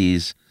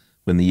 1950s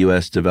when the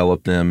U.S.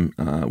 developed them,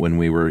 when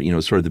we were,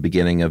 sort of the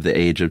beginning of the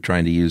age of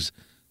trying to use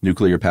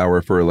nuclear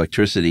power for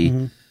electricity.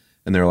 Mm-hmm.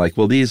 And they're like,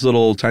 well, these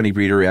little tiny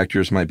breeder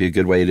reactors might be a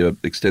good way to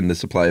extend the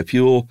supply of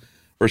fuel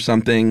or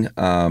something.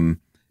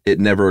 It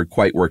never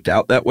quite worked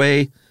out that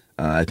way.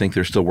 I think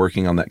they're still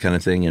working on that kind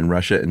of thing in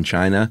Russia and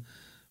China.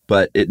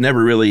 But it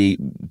never really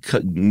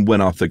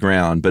went off the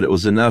ground. But it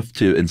was enough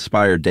to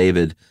inspire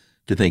David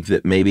to think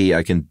that maybe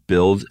I can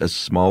build a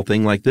small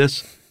thing like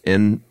this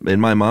in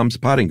my mom's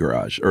potting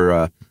garage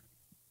or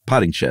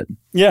potting shed.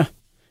 Yeah.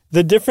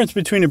 The difference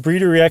between a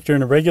breeder reactor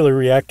and a regular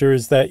reactor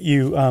is that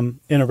you,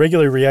 in a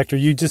regular reactor,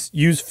 you just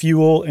use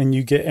fuel and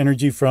you get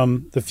energy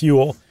from the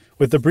fuel.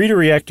 With the breeder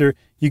reactor,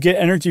 you get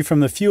energy from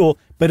the fuel,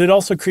 but it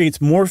also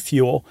creates more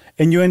fuel,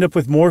 and you end up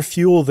with more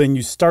fuel than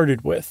you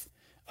started with.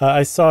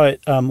 I saw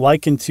it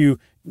likened to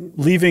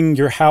leaving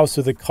your house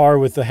with a car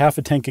with a half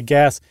a tank of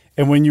gas,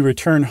 and when you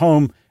return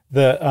home,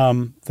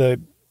 the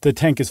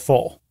tank is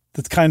full.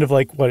 That's kind of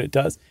like what it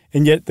does,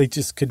 and yet they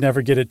just could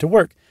never get it to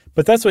work.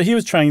 But that's what he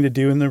was trying to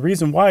do, and the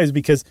reason why is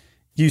because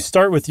you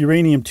start with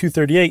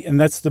uranium-238, and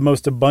that's the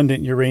most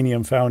abundant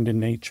uranium found in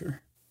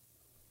nature.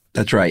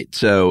 That's right.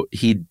 So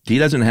he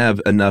doesn't have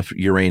enough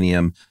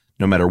uranium,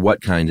 no matter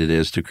what kind it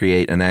is, to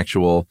create an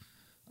actual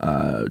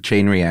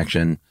chain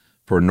reaction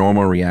for a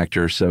normal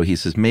reactor. So he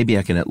says, maybe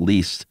I can at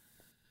least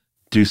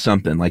do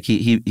something. Like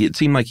it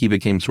seemed like he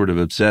became sort of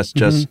obsessed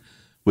just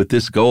with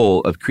this goal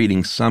of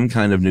creating some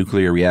kind of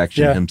nuclear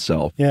reaction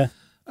himself. Yeah.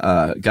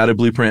 Got a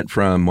blueprint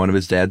from one of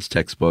his dad's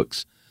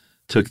textbooks,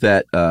 took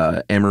that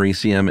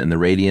americium and the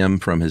radium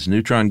from his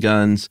neutron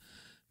guns,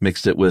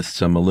 mixed it with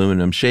some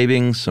aluminum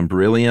shavings, some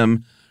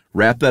beryllium,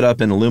 wrapped that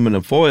up in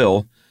aluminum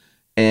foil,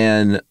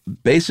 and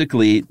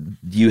basically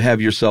you have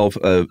yourself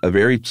a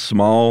very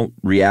small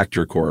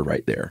reactor core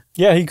right there.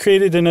 Yeah, he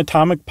created an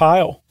atomic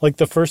pile, like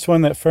the first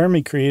one that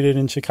Fermi created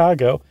in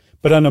Chicago,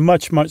 but on a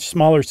much, much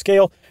smaller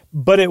scale.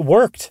 But it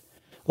worked.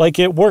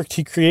 It worked.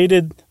 He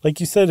created, like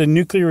you said, a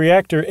nuclear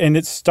reactor, and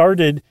it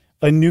started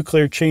a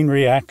nuclear chain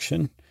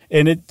reaction.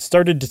 And it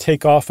started to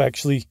take off,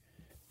 actually,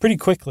 pretty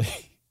quickly.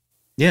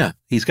 Yeah.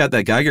 He's got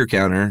that Geiger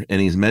counter,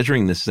 and he's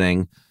measuring this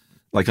thing,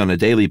 like, on a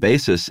daily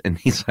basis. And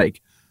he's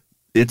like,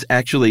 it's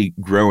actually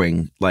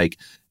growing. Like,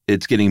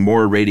 it's getting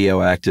more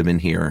radioactive in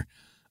here.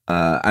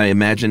 I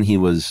imagine he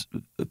was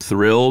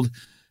thrilled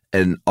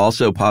and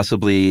also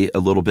possibly a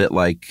little bit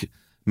like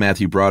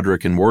Matthew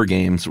Broderick in War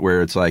Games,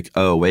 where it's like,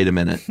 oh, wait a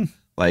minute.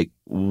 Like,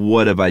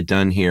 what have I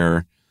done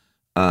here?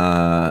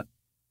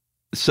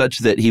 Such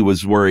that he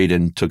was worried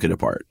and took it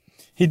apart.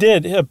 He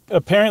did.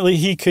 Apparently,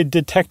 he could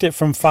detect it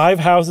from 5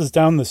 houses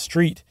down the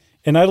street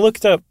And I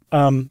looked up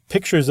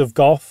pictures of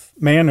Gulf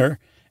Manor,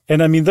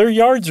 and I mean, their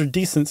yards are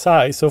decent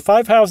size. So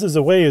 5 houses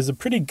away is a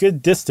pretty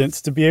good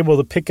distance to be able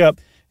to pick up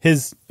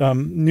his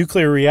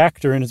nuclear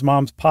reactor in his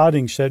mom's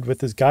potting shed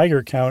with his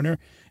Geiger counter.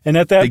 And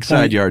at that big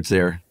side yards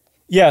there.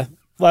 Yeah,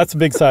 lots of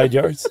big side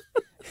yards.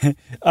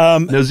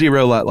 No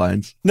zero lot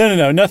lines.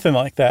 No, nothing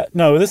like that.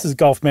 No, this is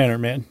Gulf Manor,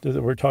 man,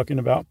 that we're talking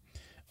about.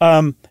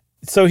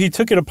 So he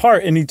took it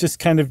apart and he just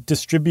kind of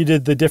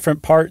distributed the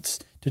different parts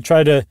to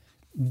try to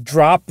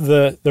drop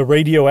the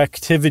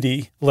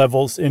radioactivity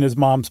levels in his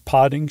mom's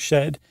potting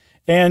shed.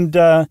 And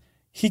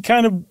he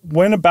kind of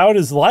went about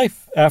his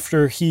life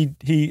after he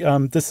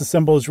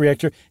disassembled his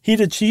reactor.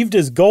 He'd achieved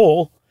his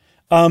goal,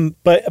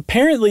 but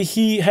apparently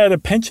he had a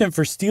penchant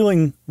for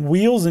stealing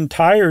wheels and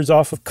tires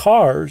off of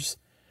cars.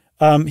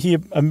 He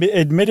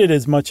admitted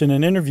as much in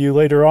an interview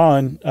later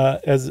on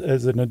as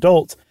an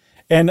adult.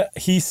 And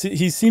he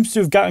seems to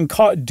have gotten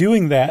caught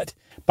doing that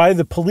by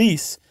the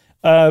police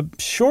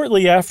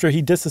shortly after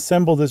he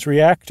disassembled his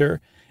reactor.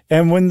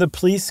 And when the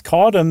police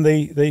caught him,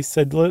 they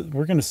said,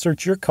 we're going to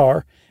search your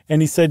car.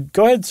 And he said,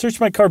 go ahead,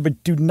 search my car,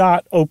 but do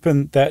not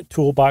open that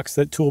toolbox.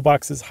 That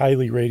toolbox is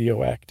highly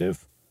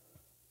radioactive.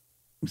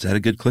 Is that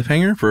a good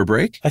cliffhanger for a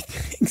break? I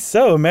think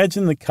so.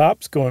 Imagine the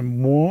cops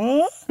going,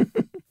 what?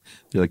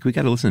 You're like, we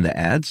got to listen to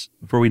ads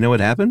before we know what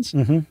happens?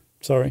 Mm-hmm.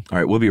 Sorry. All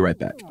right, we'll be right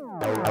back.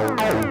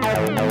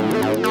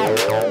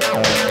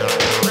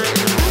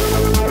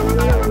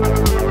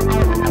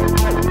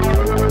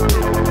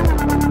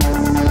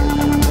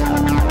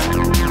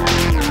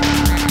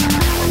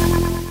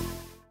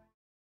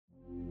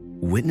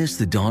 Witness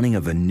the dawning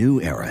of a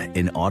new era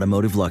in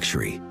automotive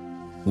luxury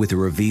with a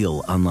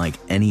reveal unlike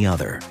any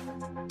other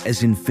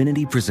as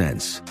Infiniti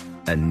presents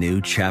a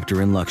new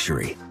chapter in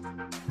luxury,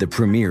 the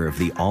premiere of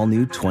the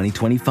all-new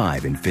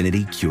 2025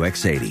 Infiniti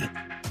QX80.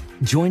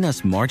 Join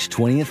us March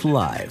 20th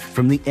live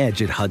from the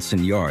Edge at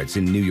Hudson Yards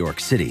in New York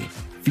City,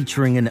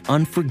 featuring an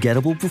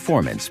unforgettable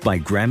performance by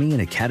Grammy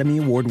and Academy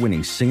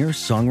Award-winning singer,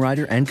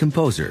 songwriter, and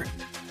composer,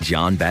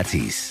 Jon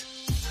Batiste.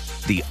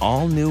 The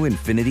all-new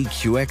Infiniti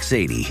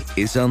QX80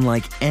 is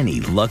unlike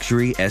any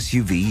luxury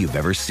SUV you've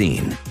ever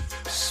seen.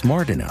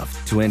 Smart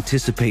enough to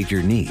anticipate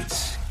your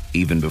needs,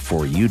 even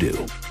before you do.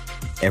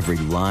 Every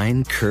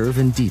line, curve,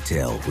 and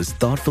detail was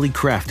thoughtfully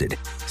crafted,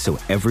 so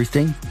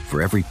everything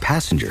for every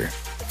passenger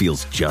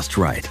feels just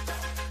right.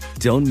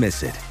 Don't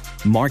miss it.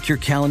 Mark your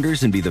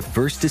calendars and be the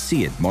first to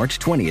see it March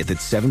 20th at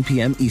 7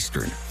 p.m.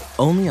 Eastern,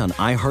 only on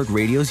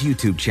iHeartRadio's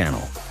YouTube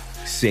channel.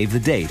 Save the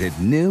date at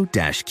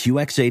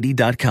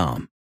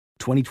new-QX80.com.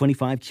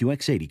 2025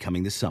 QX80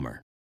 coming this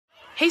summer.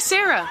 Hey,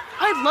 Sarah,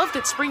 I loved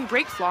that spring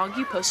break vlog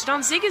you posted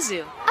on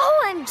Zigazoo.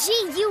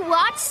 OMG, you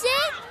watched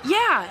it?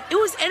 Yeah, it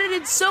was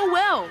edited so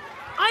well.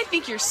 I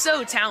think you're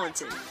so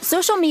talented.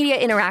 Social media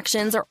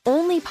interactions are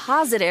only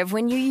positive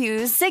when you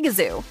use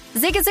Zigazoo.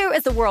 Zigazoo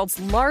is the world's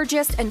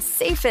largest and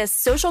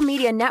safest social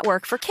media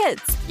network for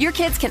kids. Your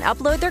kids can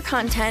upload their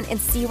content and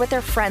see what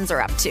their friends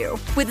are up to.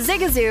 With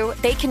Zigazoo,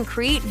 they can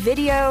create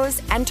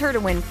videos, enter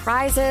to win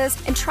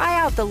prizes, and try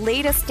out the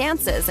latest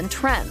dances and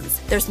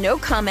trends. There's no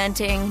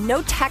commenting,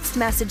 no text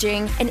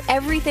messaging, and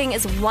everything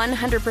is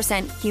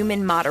 100%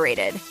 human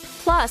moderated.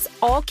 Plus,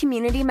 all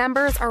community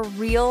members are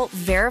real,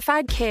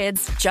 verified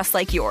kids just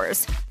like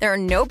yours. There are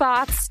no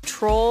bots,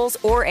 trolls,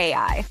 or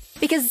AI.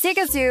 Because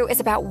Zigazoo is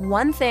about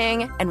one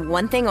thing and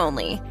one thing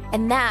only,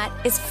 and that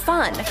is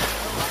fun.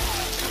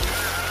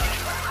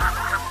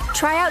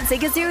 Try out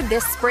Zigazoo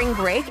this spring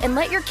break and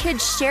let your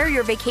kids share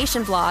your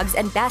vacation vlogs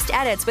and best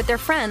edits with their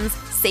friends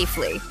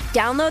safely.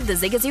 Download the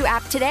Zigazoo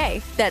app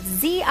today. That's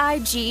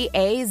Zigazoo.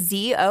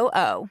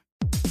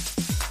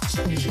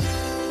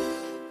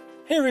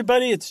 Hey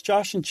everybody, it's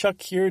Josh and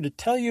Chuck here to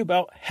tell you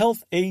about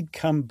Health Aid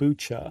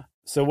Kombucha.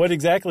 So what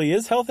exactly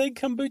is Health Aid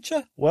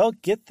Kombucha? Well,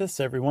 get this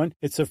everyone.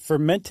 It's a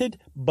fermented,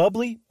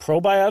 bubbly,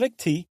 probiotic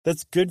tea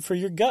that's good for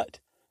your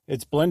gut.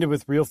 It's blended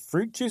with real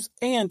fruit juice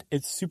and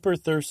it's super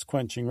thirst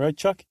quenching, right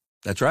Chuck?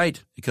 That's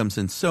right. It comes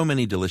in so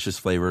many delicious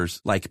flavors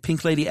like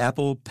pink lady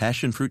apple,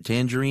 passion fruit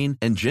tangerine,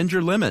 and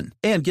ginger lemon.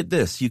 And get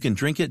this, you can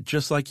drink it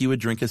just like you would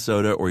drink a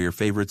soda or your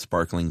favorite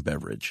sparkling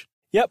beverage.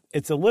 Yep,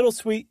 it's a little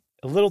sweet,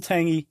 a little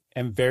tangy,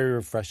 and very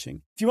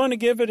refreshing. If you want to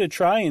give it a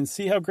try and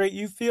see how great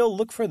you feel,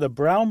 look for the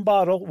brown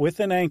bottle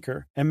with an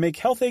anchor and make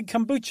Health Aid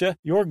Kombucha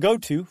your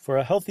go-to for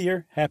a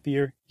healthier,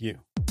 happier you.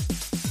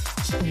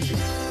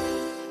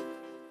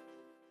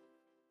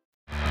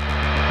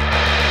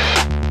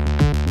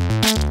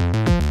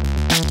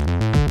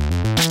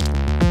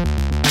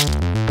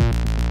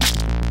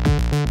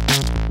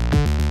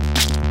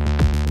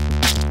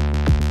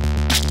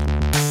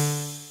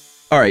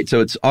 All right, so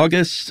it's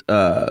August,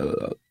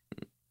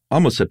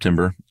 almost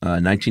September,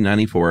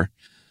 1994.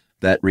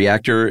 That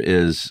reactor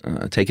is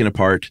taken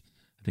apart.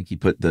 I think he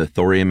put the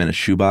thorium in a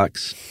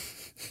shoebox.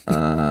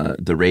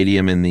 The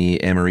radium in the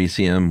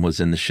americium was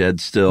in the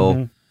shed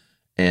still,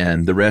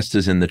 and the rest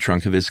is in the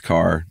trunk of his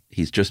car.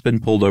 He's just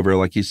been pulled over,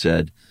 like you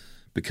said,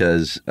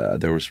 because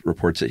there was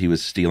reports that he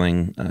was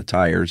stealing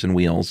tires and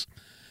wheels.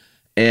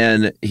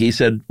 And he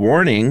said,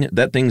 warning,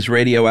 that thing's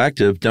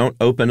radioactive. Don't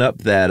open up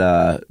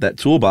that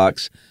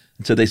toolbox.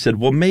 And so they said,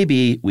 well,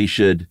 maybe we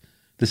should.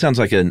 This sounds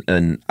like an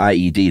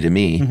IED to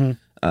me,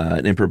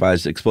 an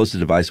improvised explosive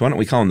device. Why don't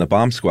we call in the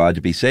bomb squad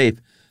to be safe?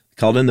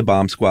 Called in the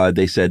bomb squad.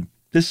 They said,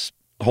 this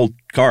whole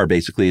car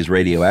basically is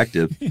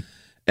radioactive.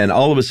 And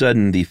all of a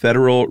sudden, the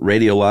Federal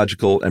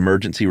Radiological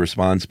Emergency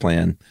Response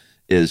Plan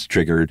is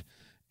triggered.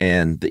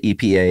 And the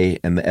EPA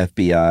and the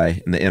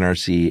FBI and the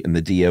NRC and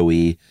the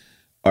DOE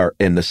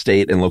and the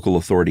state and local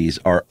authorities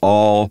are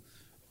all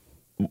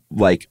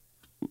like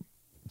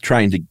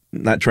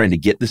not trying to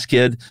get this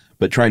kid,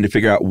 but trying to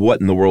figure out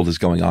what in the world is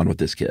going on with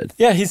this kid.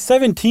 Yeah, he's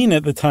 17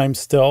 at the time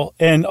still.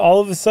 And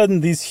all of a sudden,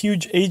 these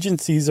huge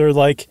agencies are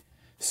like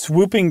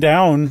swooping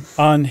down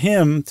on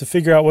him to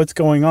figure out what's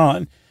going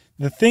on.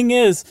 The thing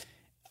is,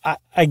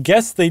 I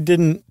guess they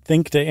didn't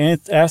think to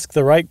ask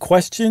the right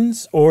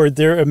questions, or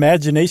their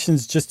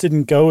imaginations just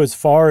didn't go as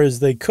far as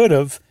they could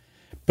have.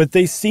 But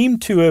they seem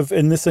to have,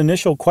 in this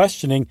initial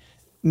questioning,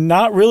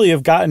 not really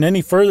have gotten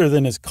any further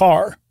than his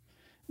car.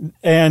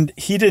 And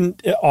he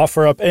didn't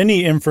offer up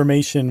any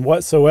information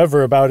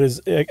whatsoever about his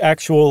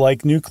actual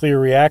like nuclear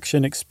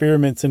reaction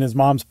experiments in his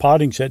mom's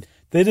potting shed.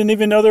 They didn't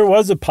even know there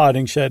was a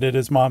potting shed at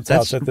his mom's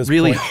house at this point. That's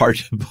really hard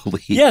to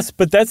believe. Yes,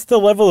 but that's the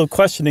level of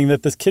questioning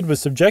that this kid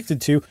was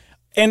subjected to.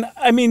 And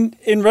I mean,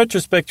 in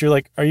retrospect, you're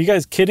like, are you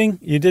guys kidding?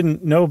 You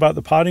didn't know about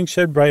the potting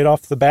shed right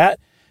off the bat?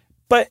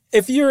 But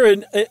if you're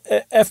an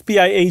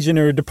FBI agent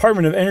or a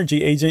Department of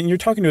Energy agent and you're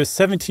talking to a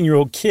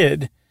 17-year-old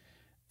kid,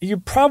 you're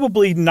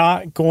probably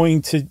not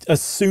going to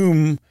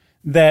assume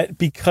that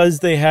because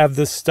they have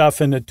this stuff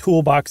in a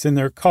toolbox in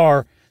their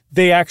car,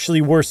 they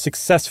actually were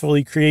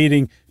successfully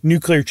creating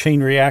nuclear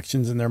chain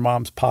reactions in their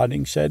mom's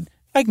potting shed.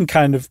 I can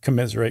kind of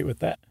commiserate with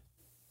that.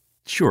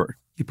 Sure.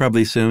 You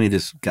probably assume he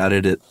just got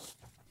it at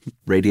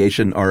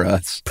Radiation R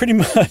Us. Pretty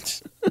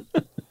much.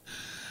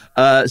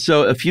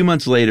 So a few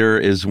months later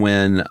is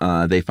when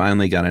they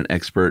finally got an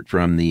expert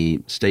from the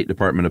State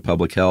Department of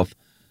Public Health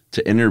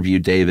to interview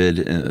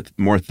David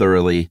more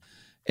thoroughly,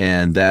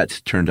 and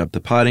that turned up the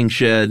potting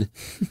shed.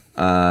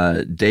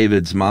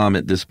 David's mom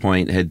at this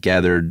point had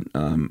gathered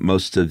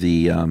most of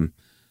the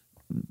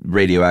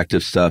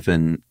radioactive stuff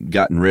and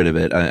gotten rid of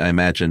it. I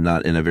imagine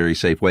not in a very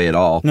safe way at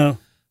all. No.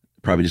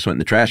 Probably just went in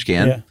the trash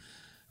can. Yeah.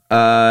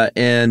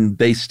 And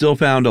they still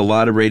found a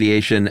lot of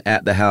radiation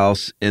at the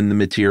house in the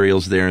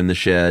materials there in the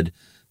shed.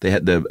 They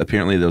had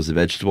apparently there was a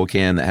vegetable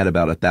can that had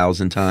about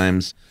 1,000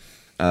 times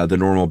the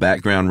normal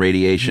background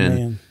radiation.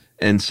 Man.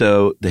 And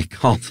so they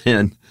called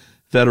in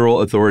federal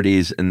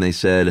authorities and they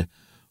said,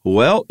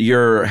 well,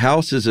 your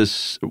house is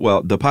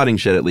the potting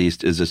shed at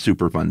least is a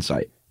Superfund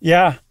site.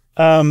 Yeah.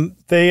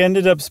 They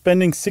ended up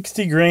spending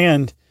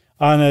 $60,000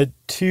 on a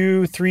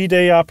 2-3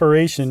 day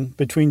operation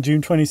between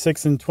June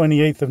 26th and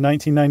 28th of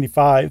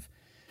 1995,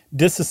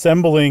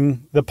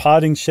 disassembling the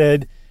potting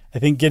shed, I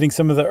think getting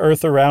some of the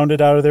earth around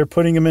it out of there,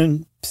 putting them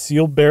in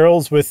sealed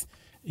barrels with,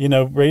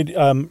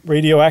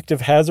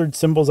 radioactive hazard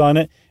symbols on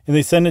it. And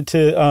they sent it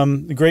to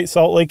the Great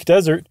Salt Lake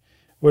Desert,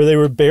 where they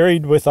were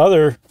buried with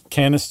other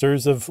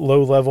canisters of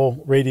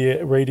low-level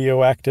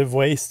radioactive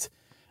waste.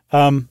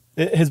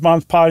 His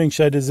mom's potting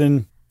shed is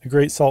in the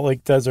Great Salt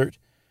Lake Desert,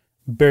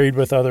 buried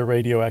with other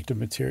radioactive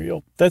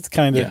material. That's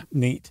kind of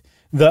neat.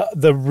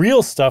 The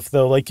real stuff,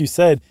 though, like you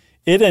said,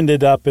 it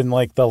ended up in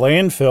like the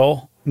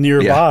landfill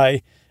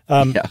nearby.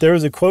 There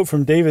was a quote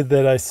from David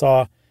that I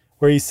saw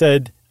where he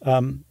said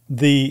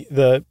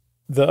the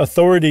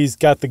authorities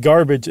got the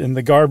garbage and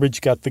the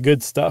garbage got the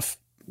good stuff,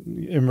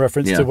 in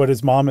reference to what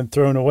his mom had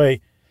thrown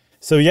away.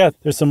 So yeah,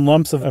 there's some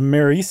lumps of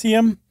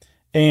americium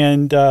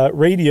and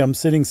radium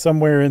sitting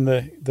somewhere in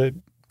the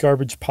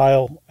garbage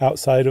pile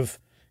outside of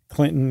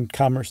Clinton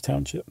Commerce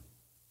Township.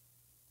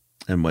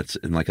 And what's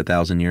in like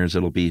 1,000 years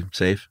it'll be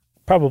safe?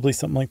 Probably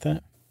something like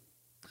that.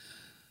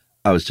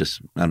 I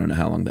don't know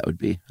how long that would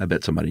be. I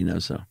bet somebody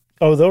knows though.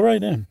 Oh, they'll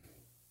write in.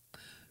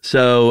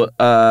 So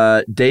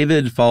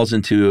David falls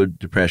into a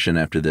depression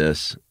after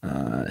this.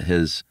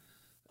 His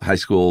high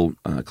school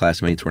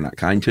classmates were not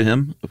kind to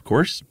him, of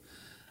course.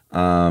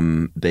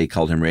 They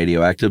called him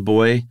radioactive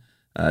boy.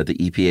 The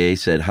EPA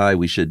said, hi,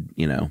 we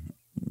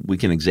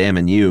can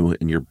examine you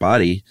and your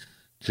body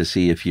to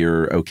see if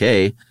you're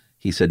okay.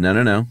 He said,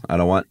 no, I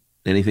don't want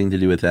anything to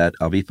do with that.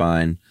 I'll be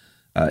fine.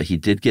 He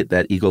did get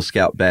that Eagle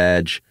Scout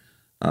badge.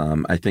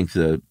 I think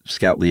the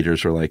scout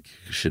leaders were like,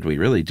 should we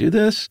really do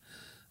this?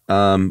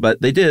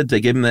 But they did. They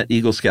gave him that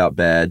Eagle Scout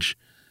badge.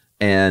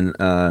 And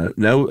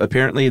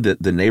apparently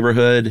the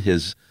neighborhood,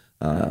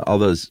 all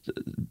those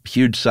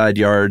huge side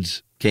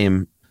yards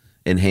came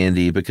in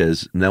handy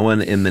because no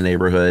one in the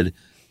neighborhood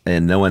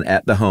and no one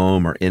at the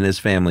home or in his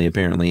family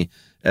apparently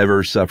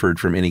ever suffered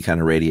from any kind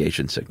of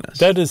radiation sickness.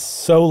 That is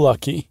so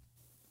lucky.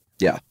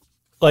 Yeah.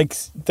 Like,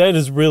 that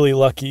is really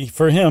lucky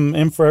for him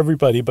and for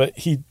everybody, but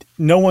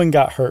no one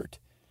got hurt.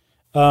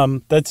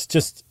 That's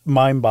just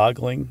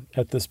mind-boggling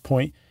at this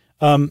point.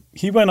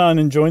 He went on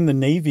and joined the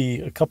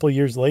Navy a couple of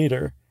years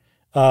later,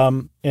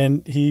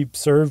 and he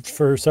served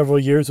for several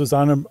years, was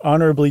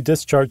honorably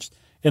discharged,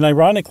 and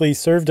ironically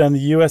served on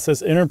the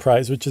USS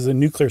Enterprise, which is a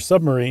nuclear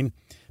submarine,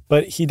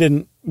 but he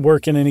didn't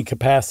work in any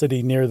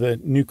capacity near the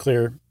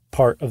nuclear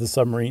part of the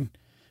submarine.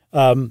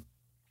 I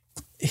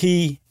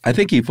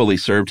think he fully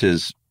served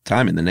his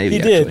time in the Navy.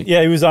 He did. Actually.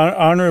 Yeah, he was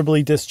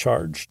honorably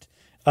discharged.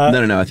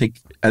 No. I think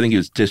he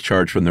was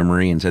discharged from the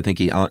Marines. I think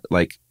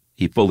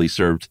he fully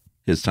served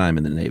his time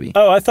in the Navy.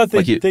 Oh, I thought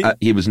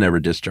he was never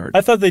discharged.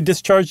 I thought they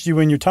discharged you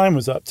when your time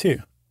was up too.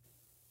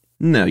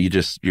 No, you're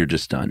just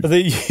done.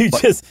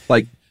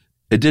 Like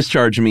a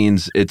discharge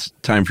means it's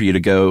time for you to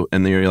go,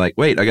 and then you're like,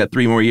 wait, I got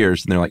 3 more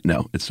years, and they're like,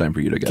 no, it's time for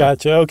you to go.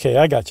 Gotcha. Okay,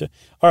 I gotcha.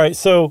 All right.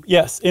 So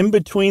yes, in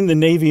between the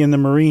Navy and the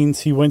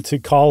Marines, he went to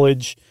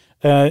college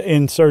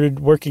and started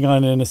working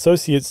on an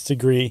associate's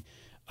degree.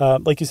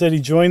 Like you said, he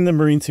joined the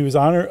Marines. He was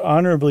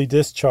honorably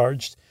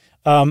discharged,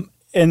 and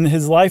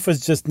his life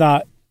was just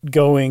not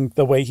going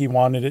the way he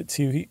wanted it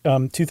to.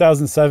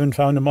 2007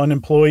 found him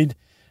unemployed.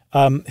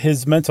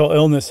 His mental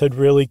illness had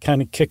really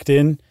kind of kicked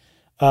in,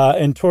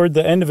 and toward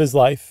the end of his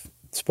life,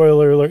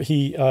 spoiler alert,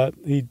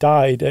 he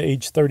died at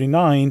age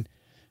 39.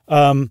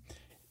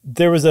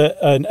 There was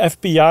an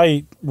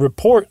FBI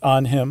report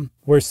on him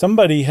where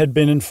somebody had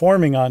been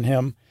informing on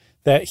him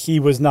that he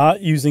was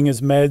not using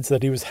his meds,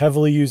 that he was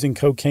heavily using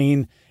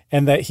cocaine,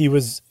 and that he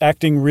was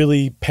acting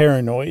really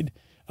paranoid.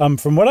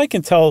 From what I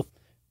can tell,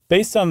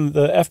 based on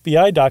the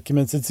FBI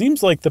documents, it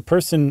seems like the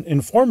person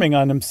informing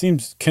on him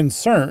seems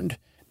concerned,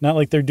 not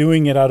like they're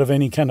doing it out of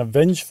any kind of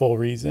vengeful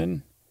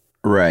reason.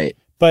 Right.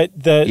 But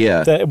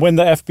when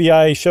the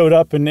FBI showed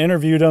up and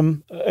interviewed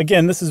him,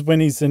 again, this is when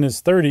he's in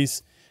his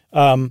 30s,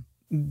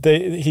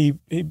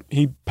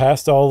 he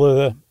passed all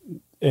the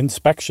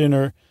inspection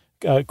or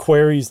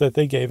queries that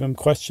they gave him,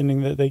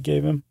 questioning that they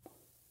gave him.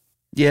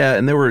 Yeah,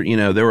 and there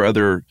were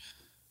other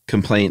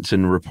complaints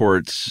and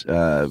reports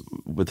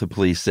with the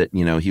police that,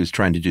 he was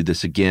trying to do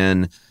this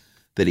again,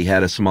 that he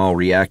had a small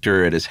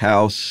reactor at his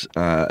house.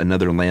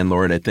 Another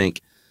landlord, I think,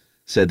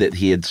 said that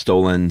he had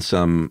stolen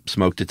some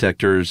smoke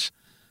detectors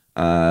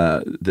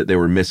that they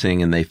were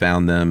missing, and they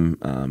found them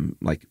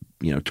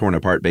torn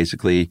apart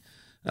basically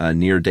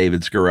near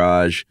David's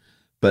garage.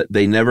 But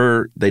they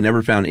never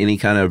found any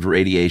kind of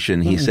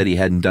radiation. He said he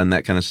hadn't done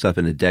that kind of stuff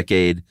in a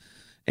decade,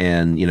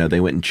 and they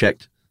went and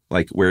checked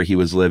where he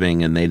was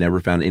living, and they never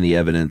found any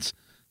evidence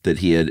that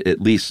he had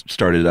at least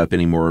started up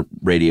any more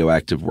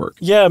radioactive work.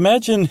 Yeah,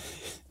 imagine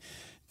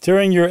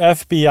during your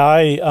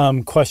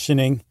FBI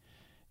questioning,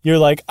 you're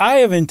like, I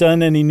haven't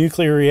done any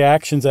nuclear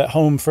reactions at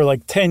home for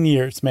 10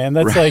 years, man.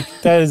 That's right.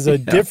 That is a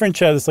different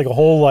chat. It's like a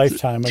whole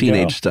lifetime ago.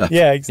 Teenage stuff.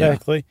 Yeah,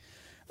 exactly.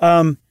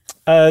 Yeah.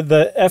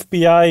 The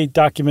FBI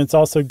documents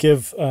also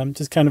give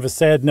just kind of a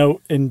sad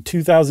note in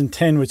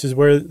 2010, which is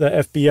where the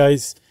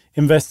FBI's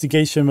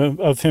investigation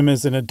of him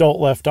as an adult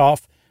left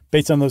off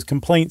based on those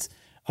complaints.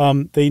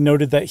 They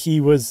noted that he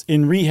was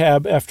in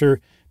rehab after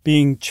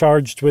being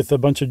charged with a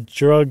bunch of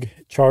drug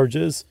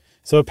charges.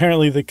 So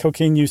apparently the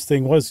cocaine use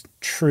thing was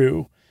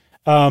true.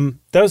 That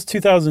was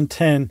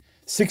 2010.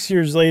 6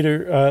 years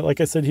later,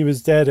 like I said, he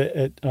was dead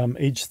at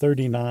age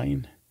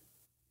 39.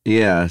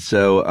 Yeah.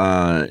 So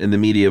in the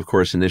media, of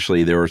course,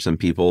 initially there were some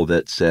people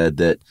that said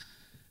that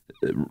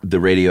the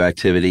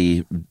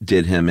radioactivity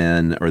did him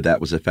in, or that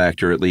was a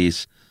factor at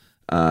least.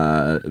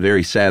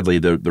 Very sadly,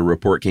 the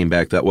report came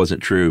back that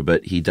wasn't true,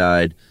 but he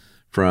died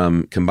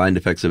from combined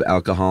effects of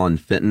alcohol and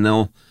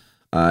fentanyl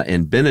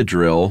and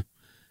Benadryl,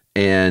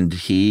 and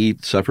he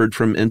suffered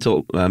from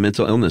mental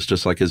illness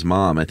just like his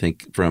mom, I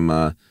think,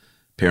 from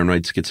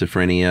paranoid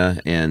schizophrenia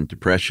and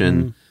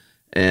depression.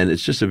 And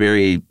it's just a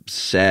very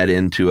sad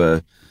end to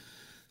a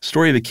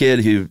story of a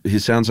kid who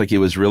sounds like he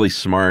was really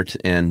smart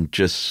and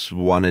just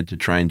wanted to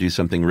try and do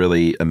something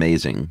really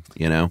amazing,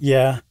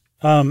 Yeah.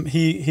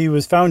 He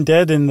was found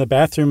dead in the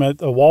bathroom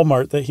at a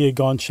Walmart that he had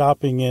gone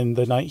shopping in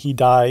the night he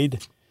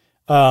died.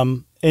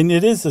 And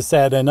it is a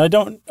sad end. I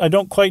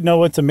don't quite know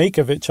what to make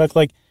of it, Chuck.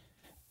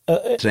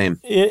 Same.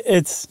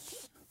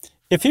 It's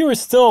if he were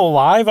still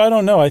alive, I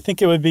don't know. I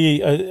think it would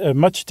be a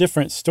much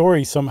different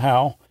story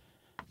somehow.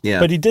 Yeah.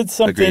 But he did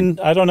something. Agreed.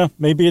 I don't know.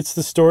 Maybe it's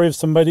the story of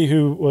somebody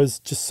who was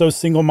just so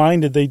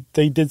single-minded.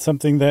 They did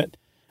something that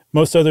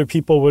most other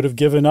people would have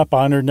given up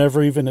on or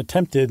never even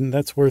attempted, and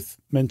that's worth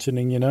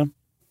mentioning.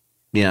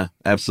 Yeah,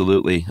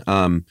 absolutely.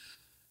 And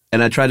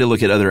I tried to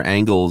look at other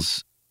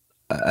angles.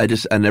 I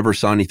never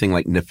saw anything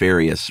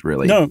nefarious,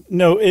 really.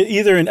 No.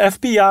 Either an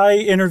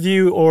FBI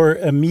interview or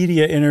a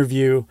media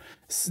interview.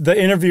 The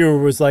interviewer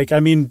was like,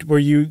 were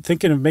you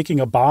thinking of making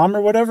a bomb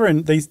or whatever?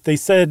 And they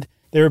said,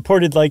 they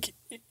reported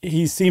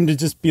he seemed to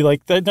just be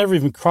like, that never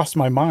even crossed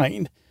my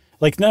mind.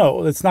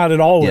 No, that's not at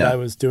all what I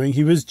was doing.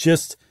 He was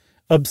just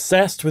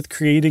obsessed with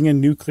creating a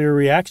nuclear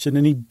reaction,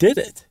 and he did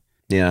it.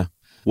 Yeah.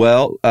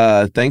 Well,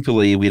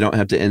 thankfully, we don't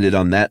have to end it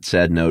on that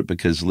sad note,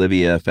 because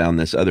Livia found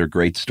this other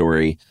great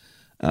story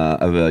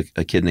of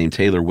a kid named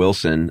Taylor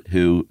Wilson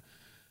who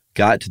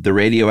got the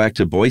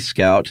Radioactive Boy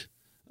Scout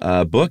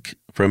book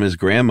from his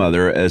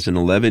grandmother as an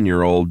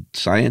 11-year-old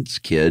science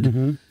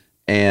kid,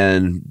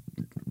 and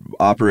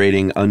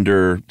operating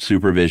under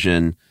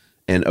supervision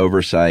and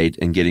oversight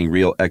and getting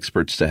real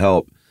experts to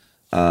help,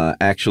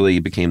 actually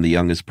became the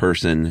youngest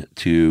person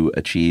to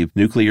achieve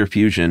nuclear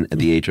fusion at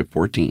the age of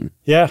 14.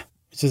 Yeah,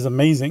 which is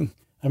amazing.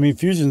 I mean,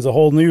 fusion's a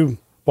whole new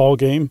ball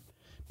game.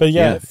 But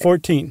yeah,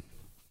 14.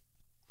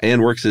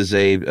 And works as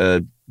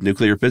a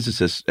nuclear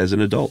physicist as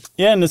an adult.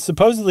 Yeah, and is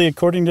supposedly,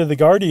 according to The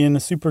Guardian, a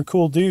super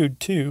cool dude,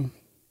 too.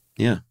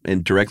 Yeah,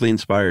 and directly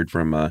inspired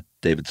from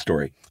David's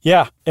story.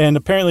 Yeah, and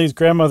apparently his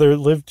grandmother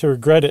lived to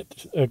regret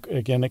it,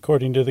 again,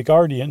 according to The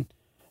Guardian.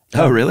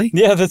 Oh, really?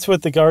 Yeah, that's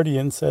what The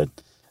Guardian said.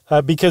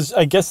 Because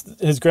I guess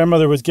his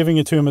grandmother was giving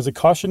it to him as a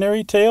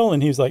cautionary tale,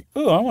 and he was like,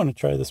 "Oh, I want to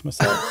try this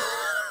myself."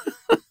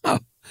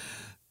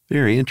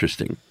 Very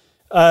interesting.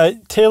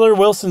 Taylor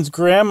Wilson's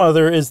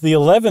grandmother is the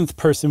 11th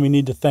person we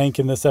need to thank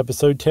in this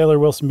episode, Taylor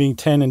Wilson being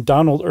 10 and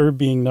Donald Erb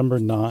being number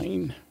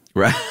 9.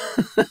 Right.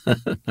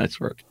 Nice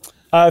work.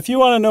 If you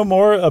want to know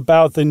more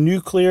about the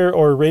nuclear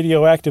or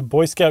radioactive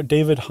Boy Scout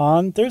David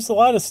Hahn, there's a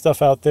lot of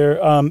stuff out there,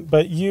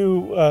 but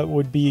you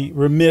would be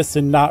remiss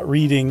in not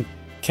reading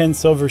Ken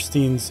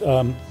Silverstein's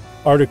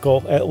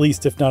article, at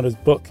least if not his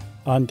book,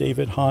 on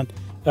David Hahn.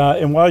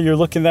 And while you're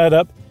looking that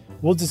up,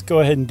 we'll just go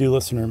ahead and do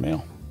listener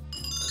mail.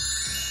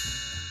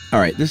 All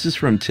right, this is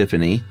from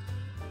Tiffany.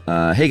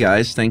 Hey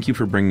guys, thank you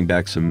for bringing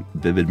back some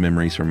vivid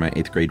memories from my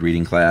 8th grade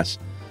reading class.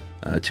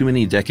 Too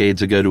many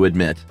decades ago to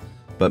admit,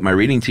 but my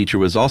reading teacher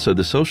was also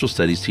the social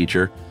studies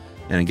teacher,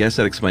 and I guess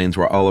that explains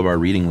why all of our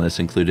reading lists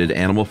included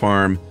Animal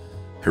Farm,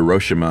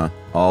 Hiroshima,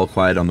 All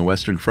Quiet on the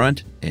Western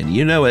Front, and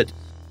you know it,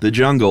 The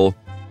Jungle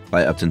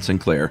by Upton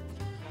Sinclair.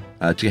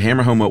 To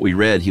hammer home what we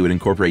read, he would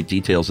incorporate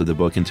details of the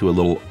book into a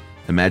little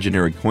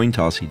imaginary coin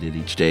toss he did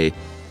each day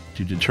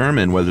to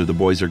determine whether the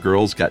boys or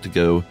girls got to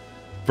go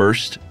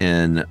first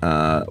and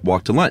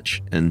walk to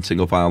lunch in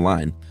single file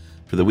line.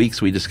 For the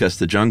weeks we discussed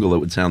The Jungle, it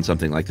would sound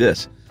something like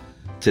this.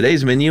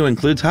 Today's menu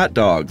includes hot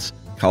dogs.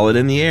 Call it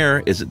in the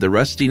air. Is it the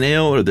rusty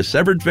nail or the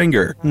severed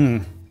finger?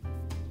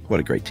 What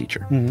a great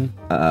teacher.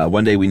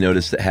 One day we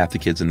noticed that half the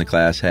kids in the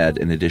class had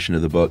an edition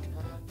of the book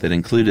that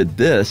included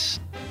this.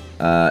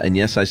 And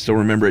yes, I still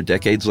remember it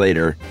decades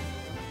later.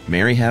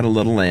 Mary had a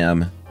little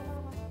lamb,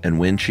 and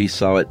when she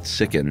saw it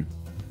sicken,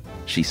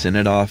 she sent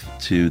it off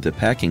to the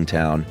packing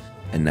town,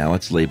 and now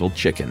it's labeled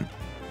chicken.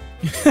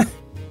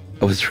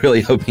 I was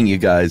really hoping you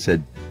guys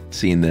had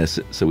seen this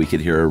so we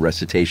could hear a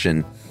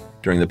recitation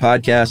during the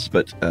podcast,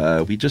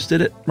 but we just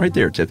did it right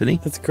there, Tiffany.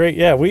 That's great.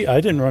 Yeah,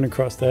 I didn't run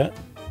across that.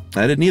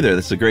 I didn't either.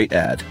 That's a great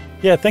ad.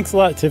 Yeah, thanks a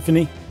lot,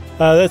 Tiffany.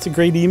 That's a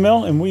great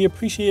email, and we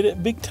appreciate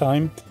it big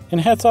time. And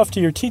hats off to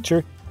your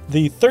teacher,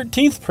 the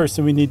 13th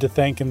person we need to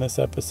thank in this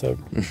episode.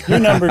 You're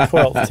number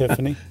 12,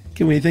 Tiffany.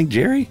 Can we thank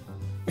Jerry?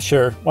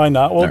 Sure, why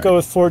not? We'll All go right.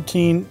 with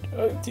 14.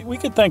 We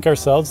could thank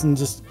ourselves and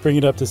just bring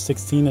it up to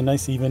 16, a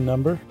nice even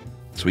number.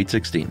 Sweet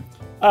 16.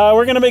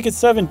 We're going to make it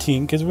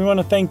 17 because we want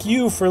to thank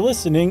you for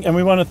listening, and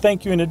we want to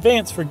thank you in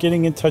advance for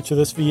getting in touch with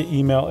us via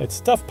email at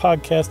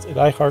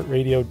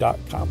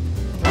stuffpodcast@iheartradio.com.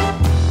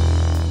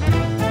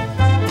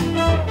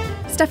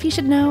 Stuff You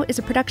Should Know is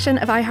a production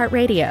of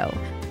iHeartRadio.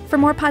 For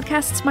more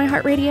podcasts from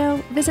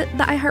iHeartRadio, visit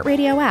the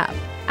iHeartRadio app,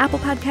 Apple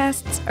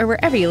Podcasts, or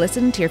wherever you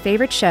listen to your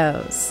favorite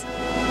shows.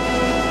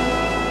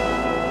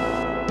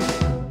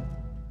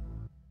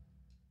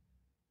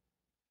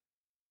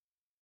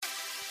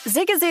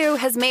 Zigazoo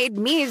has made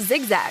me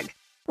zigzag.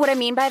 What I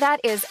mean by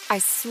that is I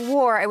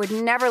swore I would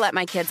never let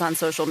my kids on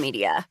social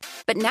media,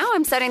 but now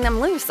I'm setting them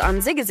loose on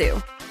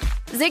Zigazoo.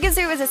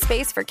 Zigazoo is a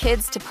space for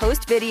kids to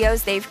post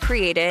videos they've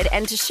created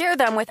and to share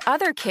them with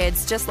other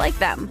kids just like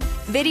them.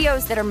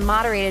 Videos that are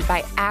moderated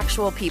by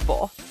actual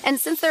people. And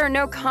since there are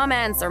no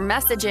comments or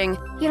messaging,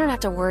 you don't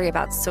have to worry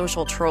about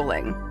social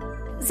trolling.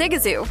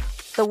 Zigazoo,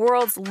 the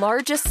world's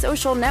largest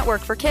social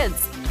network for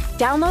kids.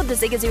 Download the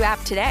Zigazoo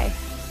app today.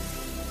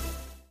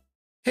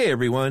 Hey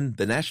everyone,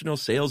 the national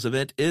sales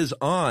event is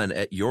on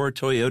at your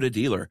Toyota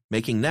dealer,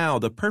 making now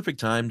the perfect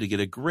time to get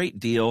a great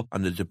deal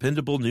on a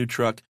dependable new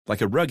truck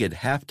like a rugged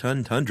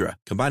half-ton Tundra,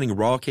 combining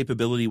raw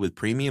capability with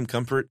premium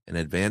comfort and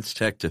advanced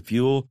tech to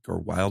fuel your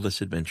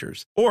wildest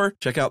adventures. Or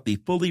check out the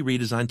fully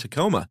redesigned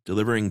Tacoma,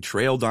 delivering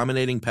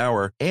trail-dominating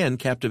power and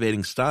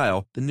captivating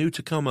style. The new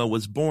Tacoma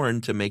was born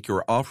to make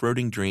your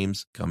off-roading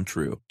dreams come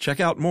true.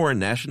 Check out more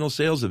national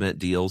sales event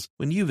deals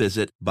when you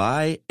visit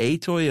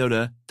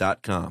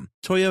buyatoyota.com.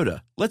 Toyota,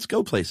 let's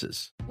go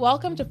places.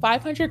 Welcome to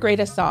 500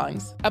 Greatest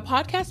Songs, a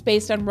podcast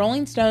based on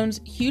Rolling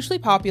Stone's hugely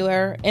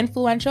popular,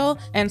 influential,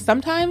 and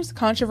sometimes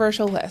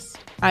controversial list.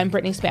 I'm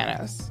Brittany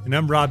Spanos. And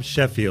I'm Rob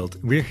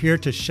Sheffield. We're here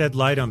to shed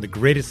light on the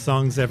greatest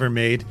songs ever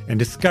made and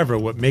discover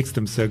what makes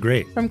them so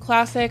great. From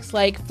classics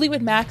like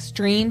Fleetwood Mac's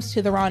Dreams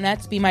to the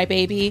Ronettes' Be My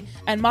Baby,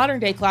 and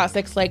modern-day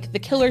classics like The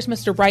Killer's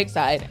Mr.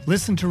 Brightside.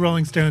 Listen to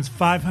Rolling Stone's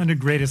 500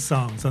 Greatest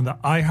Songs on the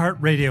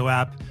iHeartRadio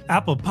app,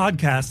 Apple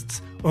Podcasts,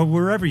 or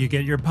wherever you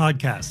get your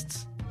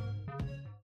podcasts.